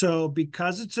 So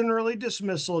because it's an early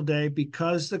dismissal day,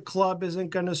 because the club isn't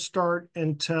going to start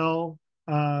until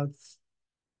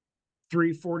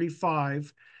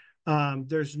 3:45,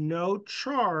 there's no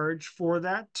charge for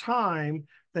that time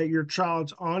that your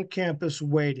child's on campus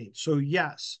waiting. So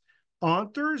yes,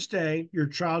 on Thursday, your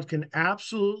child can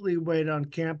absolutely wait on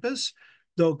campus.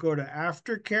 They'll go to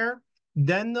aftercare,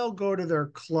 then they'll go to their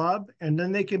club, and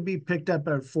then they can be picked up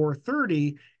at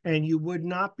 4:30, and you would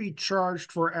not be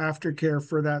charged for aftercare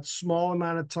for that small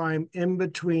amount of time in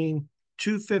between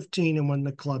 2:15 and when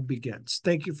the club begins.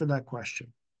 Thank you for that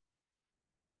question.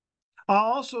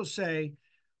 I'll also say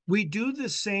we do the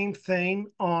same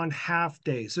thing on half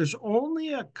days. There's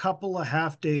only a couple of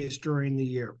half days during the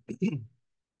year,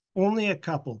 only a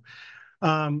couple.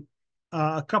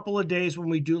 A couple of days when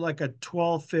we do like a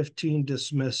 12:15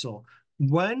 dismissal.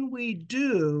 When we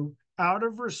do, out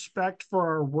of respect for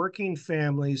our working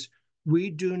families,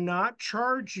 we do not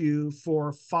charge you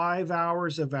for 5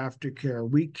 hours of aftercare.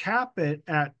 We cap it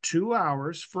at 2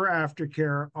 hours for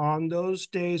aftercare on those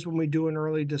days when we do an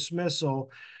early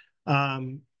dismissal,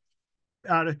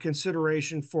 out of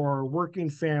consideration for working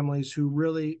families who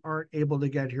really aren't able to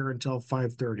get here until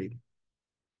 5:30.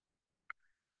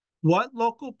 What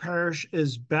local parish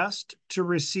is best to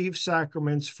receive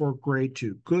sacraments for grade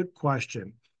 2? Good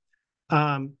question.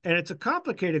 And it's a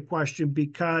complicated question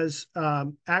because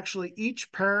actually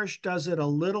each parish does it a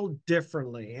little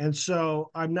differently. And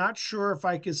so I'm not sure if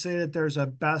I could say that there's a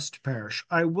best parish.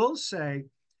 I will say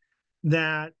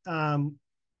that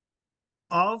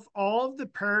of all of the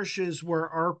parishes where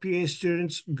RPA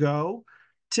students go,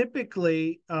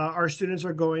 typically our students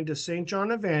are going to St.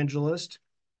 John Evangelist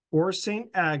or St.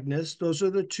 Agnes. Those are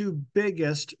the two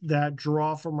biggest that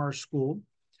draw from our school.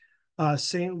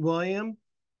 St. William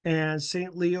and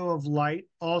St. Leo of Light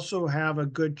also have a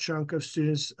good chunk of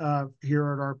students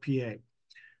here at RPA.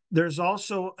 There's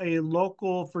also a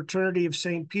local fraternity of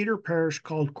St. Peter Parish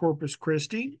called Corpus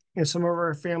Christi, and some of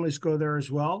our families go there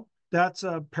as well. That's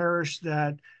a parish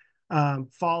that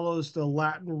follows the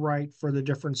Latin rite for the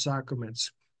different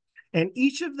sacraments. And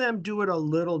each of them do it a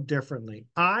little differently.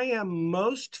 I am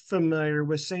most familiar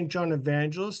with St. John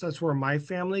Evangelist. That's where my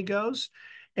family goes.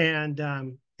 And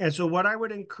so what I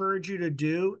would encourage you to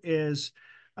do is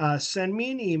send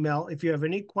me an email if you have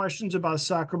any questions about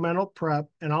sacramental prep,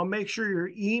 and I'll make sure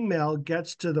your email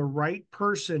gets to the right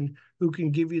person who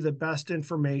can give you the best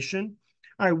information.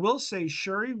 I will say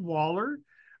Sherry Waller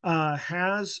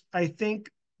has, I think,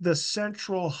 the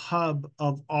central hub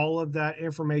of all of that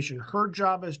information. Her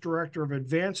job as director of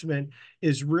advancement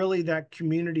is really that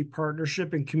community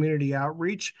partnership and community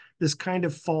outreach. This kind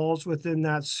of falls within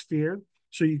that sphere.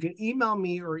 So you can email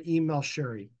me or email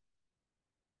Sherry.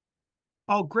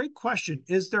 Oh, great question.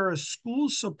 Is there a school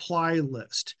supply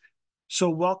list? So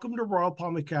welcome to Royal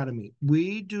Palm Academy.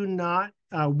 We do not,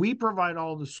 we provide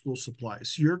all the school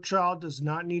supplies. Your child does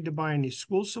not need to buy any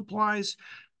school supplies.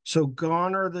 So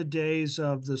gone are the days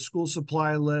of the school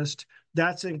supply list.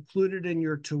 That's included in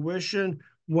your tuition.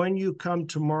 When you come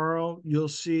tomorrow, you'll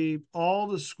see all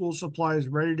the school supplies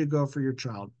ready to go for your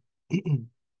child.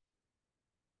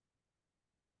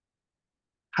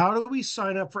 How do we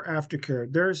sign up for aftercare?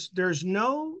 There's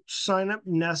no sign up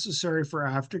necessary for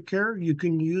aftercare. You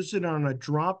can use it on a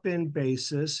drop-in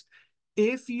basis.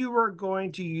 If you are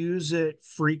going to use it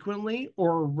frequently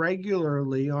or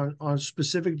regularly on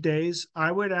specific days,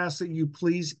 I would ask that you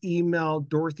please email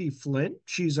Dorothy Flint.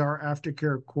 She's our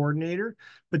aftercare coordinator,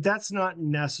 but that's not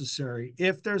necessary.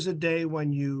 If there's a day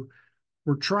when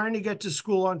we're trying to get to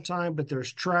school on time, but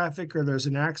there's traffic or there's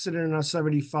an accident on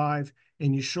 75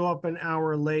 and you show up an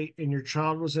hour late and your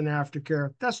child was in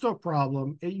aftercare, that's no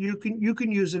problem. You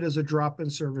can use it as a drop-in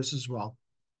service as well.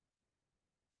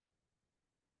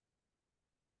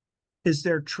 Is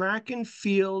there track and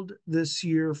field this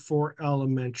year for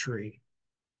elementary?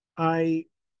 So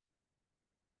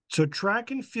track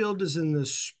and field is in the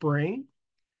spring,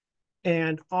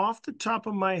 and off the top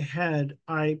of my head,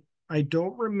 I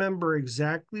don't remember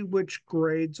exactly which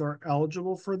grades are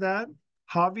eligible for that.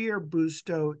 Javier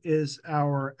Busto is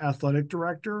our athletic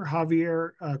director.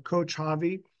 Coach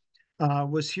Javi,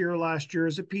 was here last year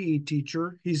as a PE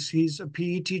teacher. He's a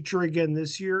PE teacher again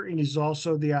this year, and he's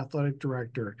also the athletic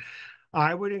director.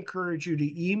 I would encourage you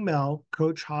to email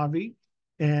Coach Javi,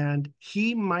 and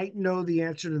he might know the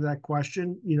answer to that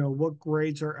question. You know, what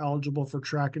grades are eligible for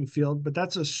track and field, but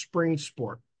that's a spring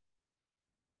sport.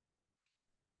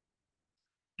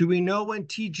 Do we know when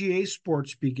TGA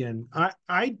sports begin?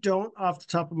 I don't off the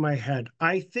top of my head.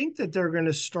 I think that they're going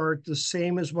to start the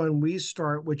same as when we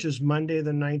start, which is Monday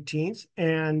the 19th.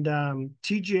 And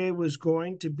TGA was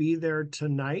going to be there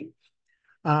tonight.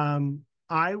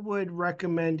 I would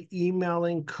recommend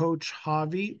emailing Coach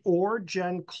Javi or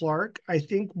Jen Clark. I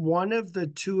think one of the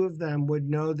two of them would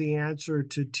know the answer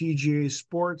to TGA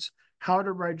sports, how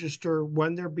to register,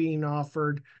 when they're being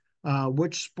offered,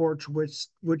 which sports,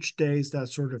 which days, that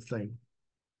sort of thing.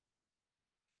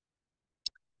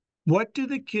 What do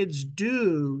the kids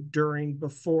do during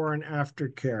before and after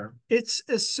care? It's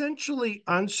essentially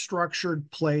unstructured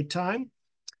playtime.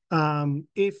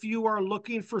 If you are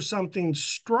looking for something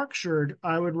structured,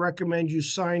 I would recommend you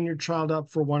sign your child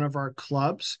up for one of our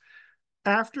clubs.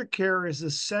 Aftercare is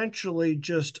essentially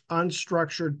just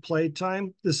unstructured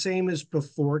playtime, the same as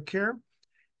before care.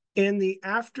 In the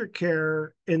aftercare,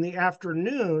 in the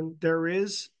afternoon, there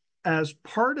is, as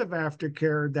part of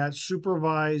aftercare, that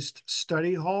supervised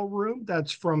study hall room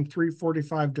that's from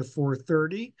 3:45 to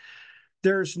 4:30.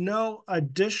 There's no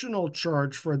additional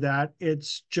charge for that.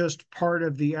 It's just part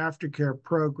of the aftercare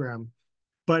program.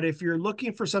 But if you're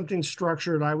looking for something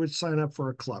structured, I would sign up for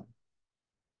a club.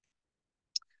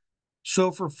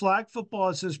 So for flag football,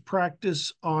 it says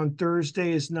practice on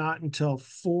Thursday is not until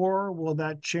 4. Will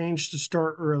that change to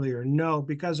start earlier? No,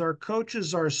 because our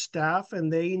coaches are staff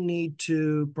and they need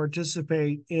to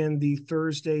participate in the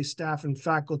Thursday staff and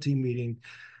faculty meeting.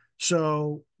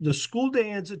 So the school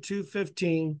day ends at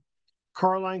 2:15.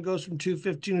 Car line goes from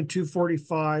 2:15 to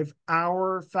 2:45.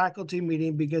 Our faculty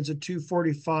meeting begins at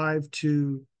 2:45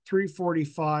 to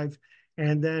 3:45.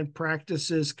 And then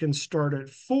practices can start at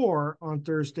 4 on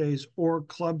Thursdays, or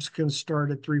clubs can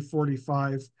start at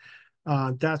 3:45.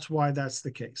 That's why that's the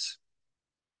case.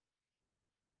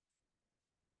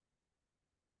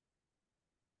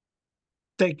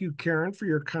 Thank you, Karen, for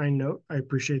your kind note. I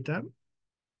appreciate that.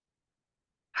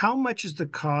 How much is the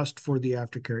cost for the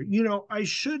aftercare? You know, I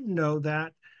should know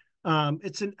that.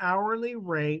 It's an hourly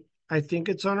rate. I think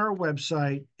it's on our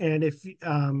website. And if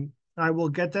I will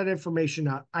get that information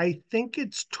out. I think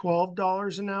it's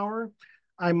 $12 an hour.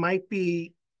 I might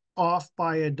be off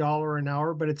by $1 an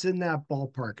hour, but it's in that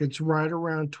ballpark. It's right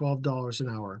around $12 an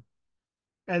hour.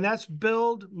 And that's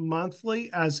billed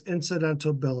monthly as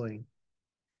incidental billing.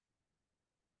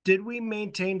 Did we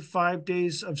maintain 5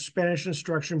 days of Spanish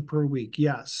instruction per week?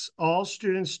 Yes. All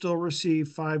students still receive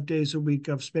 5 days a week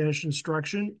of Spanish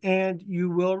instruction, and you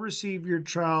will receive your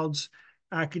child's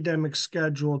academic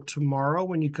schedule tomorrow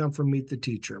when you come for Meet the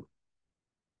Teacher.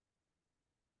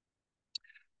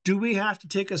 Do we have to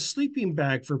take a sleeping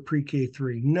bag for pre-K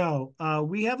 3? No,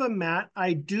 we have a mat.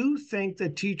 I do think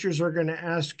that teachers are going to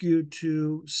ask you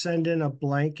to send in a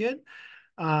blanket.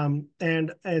 And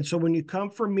so when you come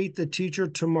for Meet the Teacher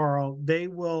tomorrow, they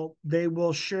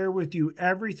will share with you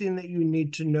everything that you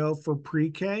need to know for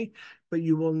pre-K, but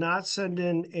you will not send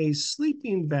in a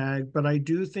sleeping bag, but I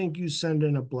do think you send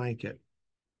in a blanket.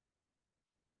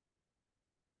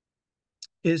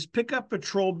 Is Pickup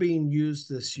Patrol being used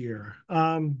this year?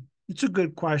 It's a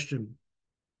good question.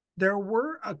 There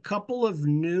were a couple of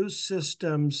new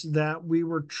systems that we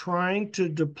were trying to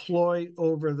deploy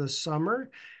over the summer,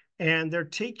 and they're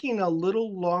taking a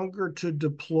little longer to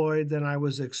deploy than I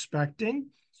was expecting.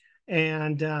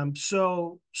 And I'm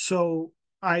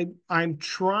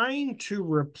trying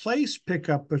to replace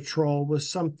Pickup Patrol with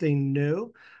something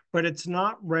new, but it's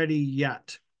not ready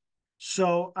yet.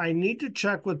 So I need to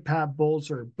check with Pat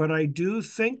Bolzer, but I do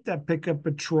think that Pickup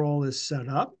Patrol is set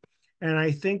up, and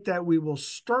I think that we will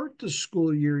start the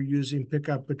school year using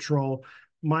Pickup Patrol.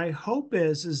 My hope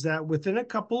is that within a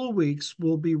couple of weeks,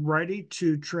 we'll be ready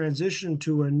to transition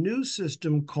to a new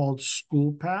system called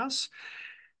School Pass.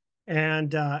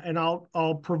 And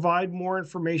I'll provide more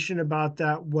information about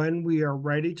that when we are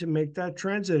ready to make that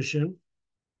transition.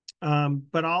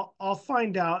 But I'll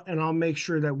find out and I'll make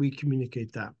sure that we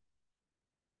communicate that.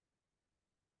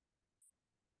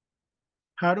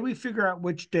 How do we figure out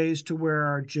which days to wear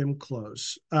our gym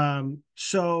clothes?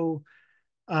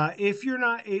 If you're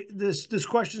not, this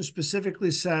question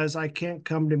specifically says, I can't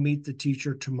come to meet the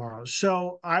teacher tomorrow.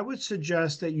 So I would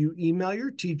suggest that you email your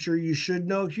teacher. You should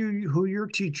know who your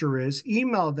teacher is.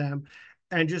 Email them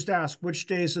and just ask which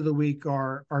days of the week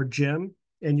are gym,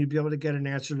 and you'd be able to get an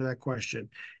answer to that question.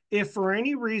 If for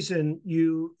any reason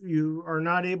you are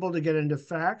not able to get into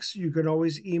fax, you can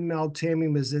always email Tammy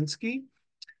Mazinski,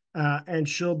 and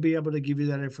she'll be able to give you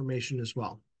that information as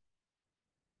well.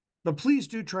 But please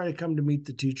do try to come to meet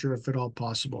the teacher if at all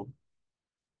possible.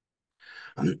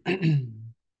 All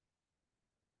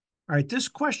right, this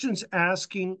question's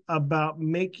asking about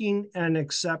making an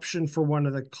exception for one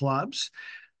of the clubs.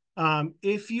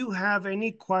 If you have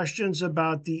any questions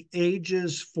about the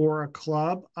ages for a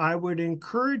club, I would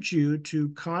encourage you to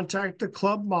contact the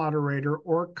club moderator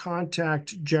or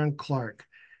contact Jen Clark.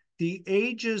 The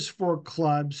ages for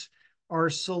clubs are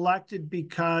selected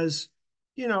because,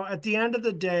 you know, at the end of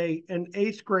the day, an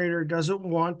 8th grader doesn't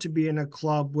want to be in a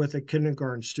club with a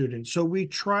kindergarten student. So we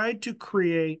tried to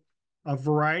create a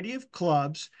variety of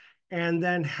clubs and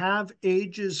then have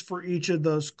ages for each of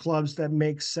those clubs that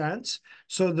make sense.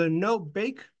 So the No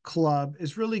Bake Club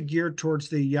is really geared towards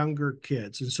the younger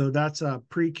kids. And so that's a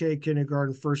pre-K,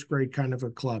 kindergarten, 1st grade kind of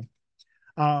a club.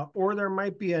 Or there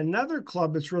might be another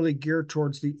club that's really geared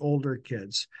towards the older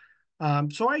kids.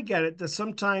 So I get it that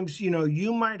sometimes, you know,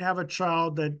 you might have a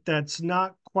child that's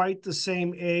not quite the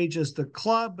same age as the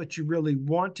club, but you really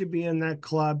want to be in that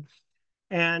club.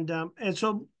 And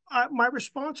so my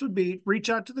response would be reach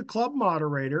out to the club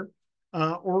moderator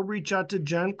or reach out to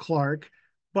Jen Clark.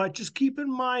 But just keep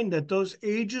in mind that those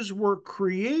ages were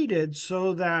created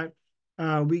so that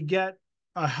we get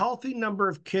a healthy number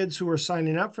of kids who are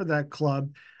signing up for that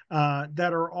club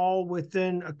that are all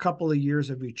within a couple of years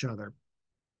of each other.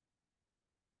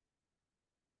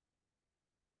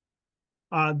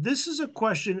 This is a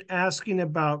question asking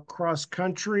about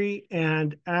cross-country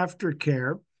and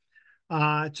aftercare.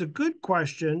 It's a good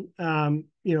question.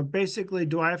 You know, basically,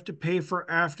 do I have to pay for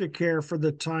aftercare for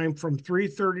the time from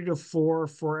 3:30 to 4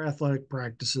 for athletic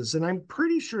practices? And I'm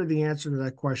pretty sure the answer to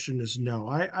that question is no.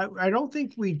 I don't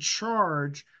think we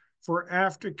charge for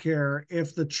aftercare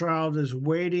if the child is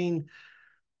waiting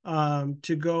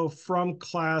to go from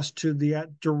class to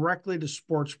directly to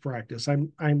sports practice.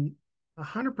 I'm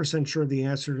 100% sure the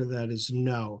answer to that is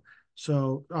no.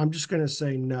 So I'm just going to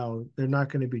say no. They're not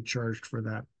going to be charged for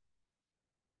that.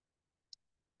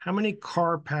 How many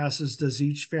car passes does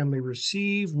each family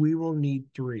receive? We will need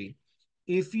 3.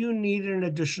 If you need an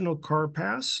additional car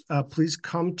pass, please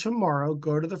come tomorrow,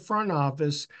 go to the front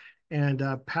office, and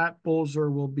Pat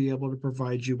Bolzer will be able to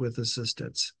provide you with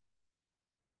assistance.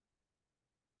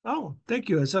 Oh, thank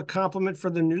you. As a compliment for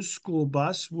the new school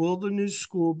bus, will the new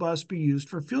school bus be used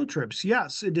for field trips?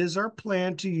 Yes, it is our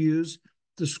plan to use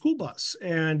the school bus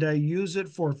and use it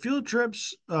for field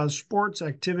trips, sports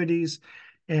activities,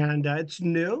 and it's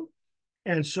new.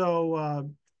 And so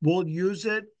we'll use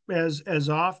it as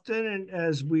often and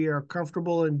as we are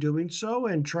comfortable in doing so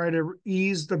and try to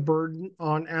ease the burden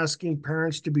on asking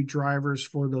parents to be drivers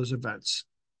for those events.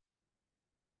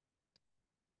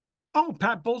 Oh,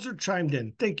 Pat Bolzer chimed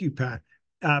in. Thank you, Pat.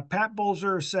 Pat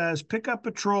Bolzer says, Pickup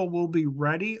Patrol will be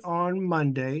ready on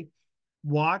Monday.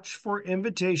 Watch for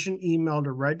invitation email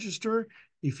to register.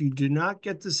 If you do not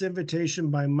get this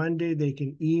invitation by Monday, they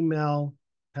can email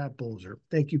Pat Bolzer.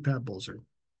 Thank you, Pat Bolzer.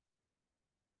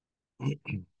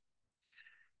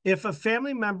 If a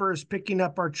family member is picking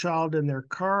up our child in their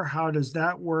car, how does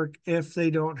that work if they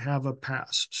don't have a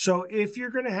pass? So if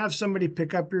you're going to have somebody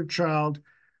pick up your child,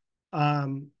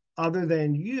 other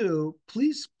than you,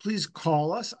 please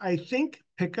call us. I think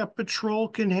Pickup Patrol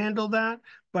can handle that,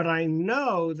 but I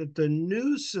know that the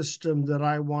new system that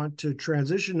I want to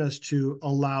transition us to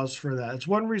allows for that. It's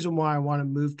one reason why I want to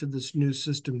move to this new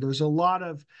system. There's a lot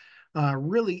of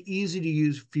really easy to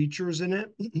use features in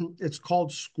it. It's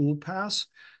called School Pass.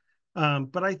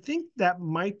 But I think that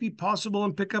might be possible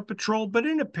in Pickup Patrol. But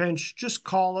in a pinch, just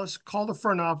call us, call the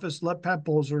front office, let Pat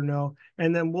Bolzer know,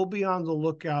 and then we'll be on the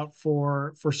lookout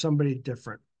for somebody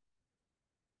different.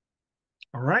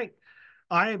 All right.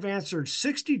 I have answered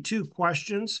 62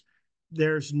 questions.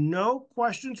 There's no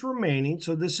questions remaining.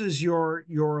 So this is your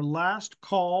last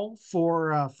call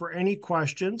for any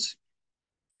questions.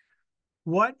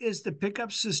 What is the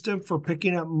pickup system for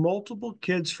picking up multiple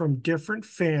kids from different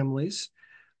families?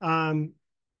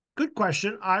 Good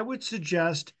question. I would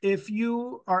suggest if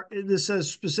you are, this says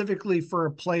specifically for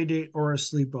a play date or a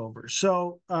sleepover.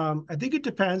 So I think it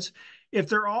depends. If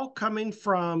they're all coming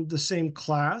from the same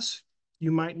class,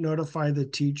 you might notify the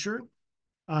teacher.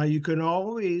 You can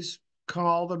always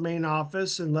call the main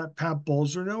office and let Pat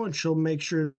Bolzer know, and she'll make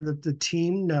sure that the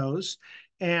team knows.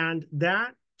 And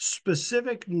that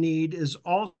specific need is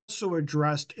also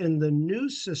addressed in the new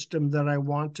system that I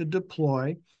want to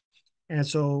deploy. And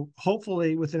so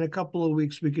hopefully within a couple of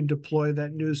weeks, we can deploy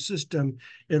that new system.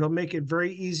 It'll make it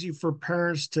very easy for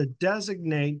parents to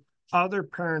designate other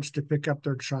parents to pick up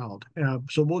their child.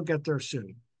 So we'll get there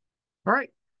soon. All right.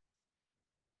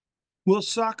 Will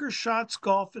soccer, shots,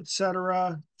 golf,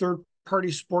 etc.,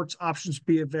 third-party sports options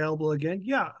be available again?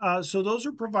 Yeah. So those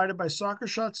are provided by Soccer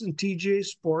Shots and TGA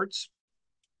Sports.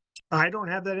 I don't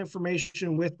have that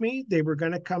information with me. They were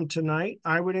going to come tonight.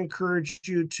 I would encourage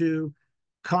you to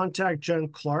contact Jen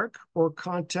Clark or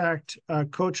contact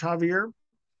Coach Javier,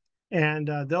 and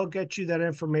they'll get you that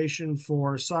information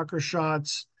for Soccer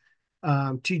Shots,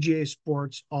 TGA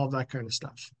Sports, all that kind of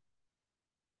stuff.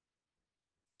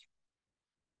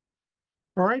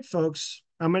 All right, folks,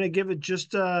 I'm going to give it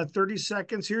just 30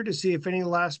 seconds here to see if any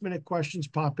last-minute questions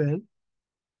pop in.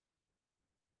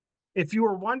 If you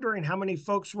were wondering how many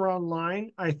folks were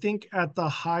online, I think at the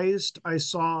highest I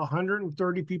saw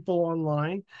 130 people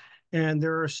online, and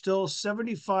there are still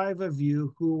 75 of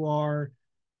you who are,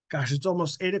 gosh, it's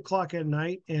almost 8 o'clock at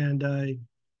night, and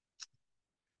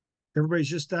everybody's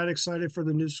just that excited for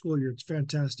the new school year. It's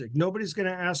fantastic. Nobody's going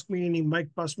to ask me any Mike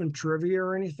Bussman trivia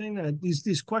or anything.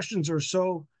 These questions are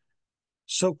so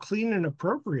clean and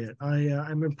appropriate.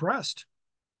 I'm impressed.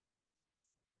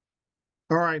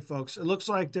 All right, folks. It looks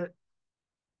like that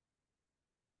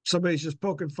somebody's just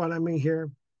poking fun at me here.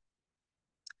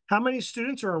 How many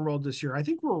students are enrolled this year? I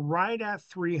think we're right at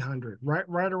 300, right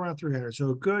around 300.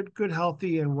 So good,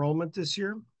 healthy enrollment this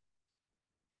year.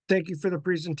 Thank you for the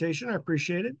presentation. I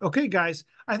appreciate it. Okay, guys,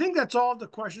 I think that's all the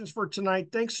questions for tonight.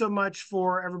 Thanks so much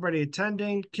for everybody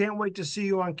attending. Can't wait to see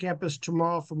you on campus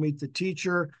tomorrow for Meet the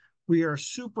Teacher. We are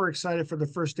super excited for the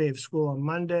first day of school on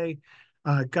Monday.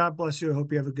 God bless you. I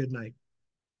hope you have a good night.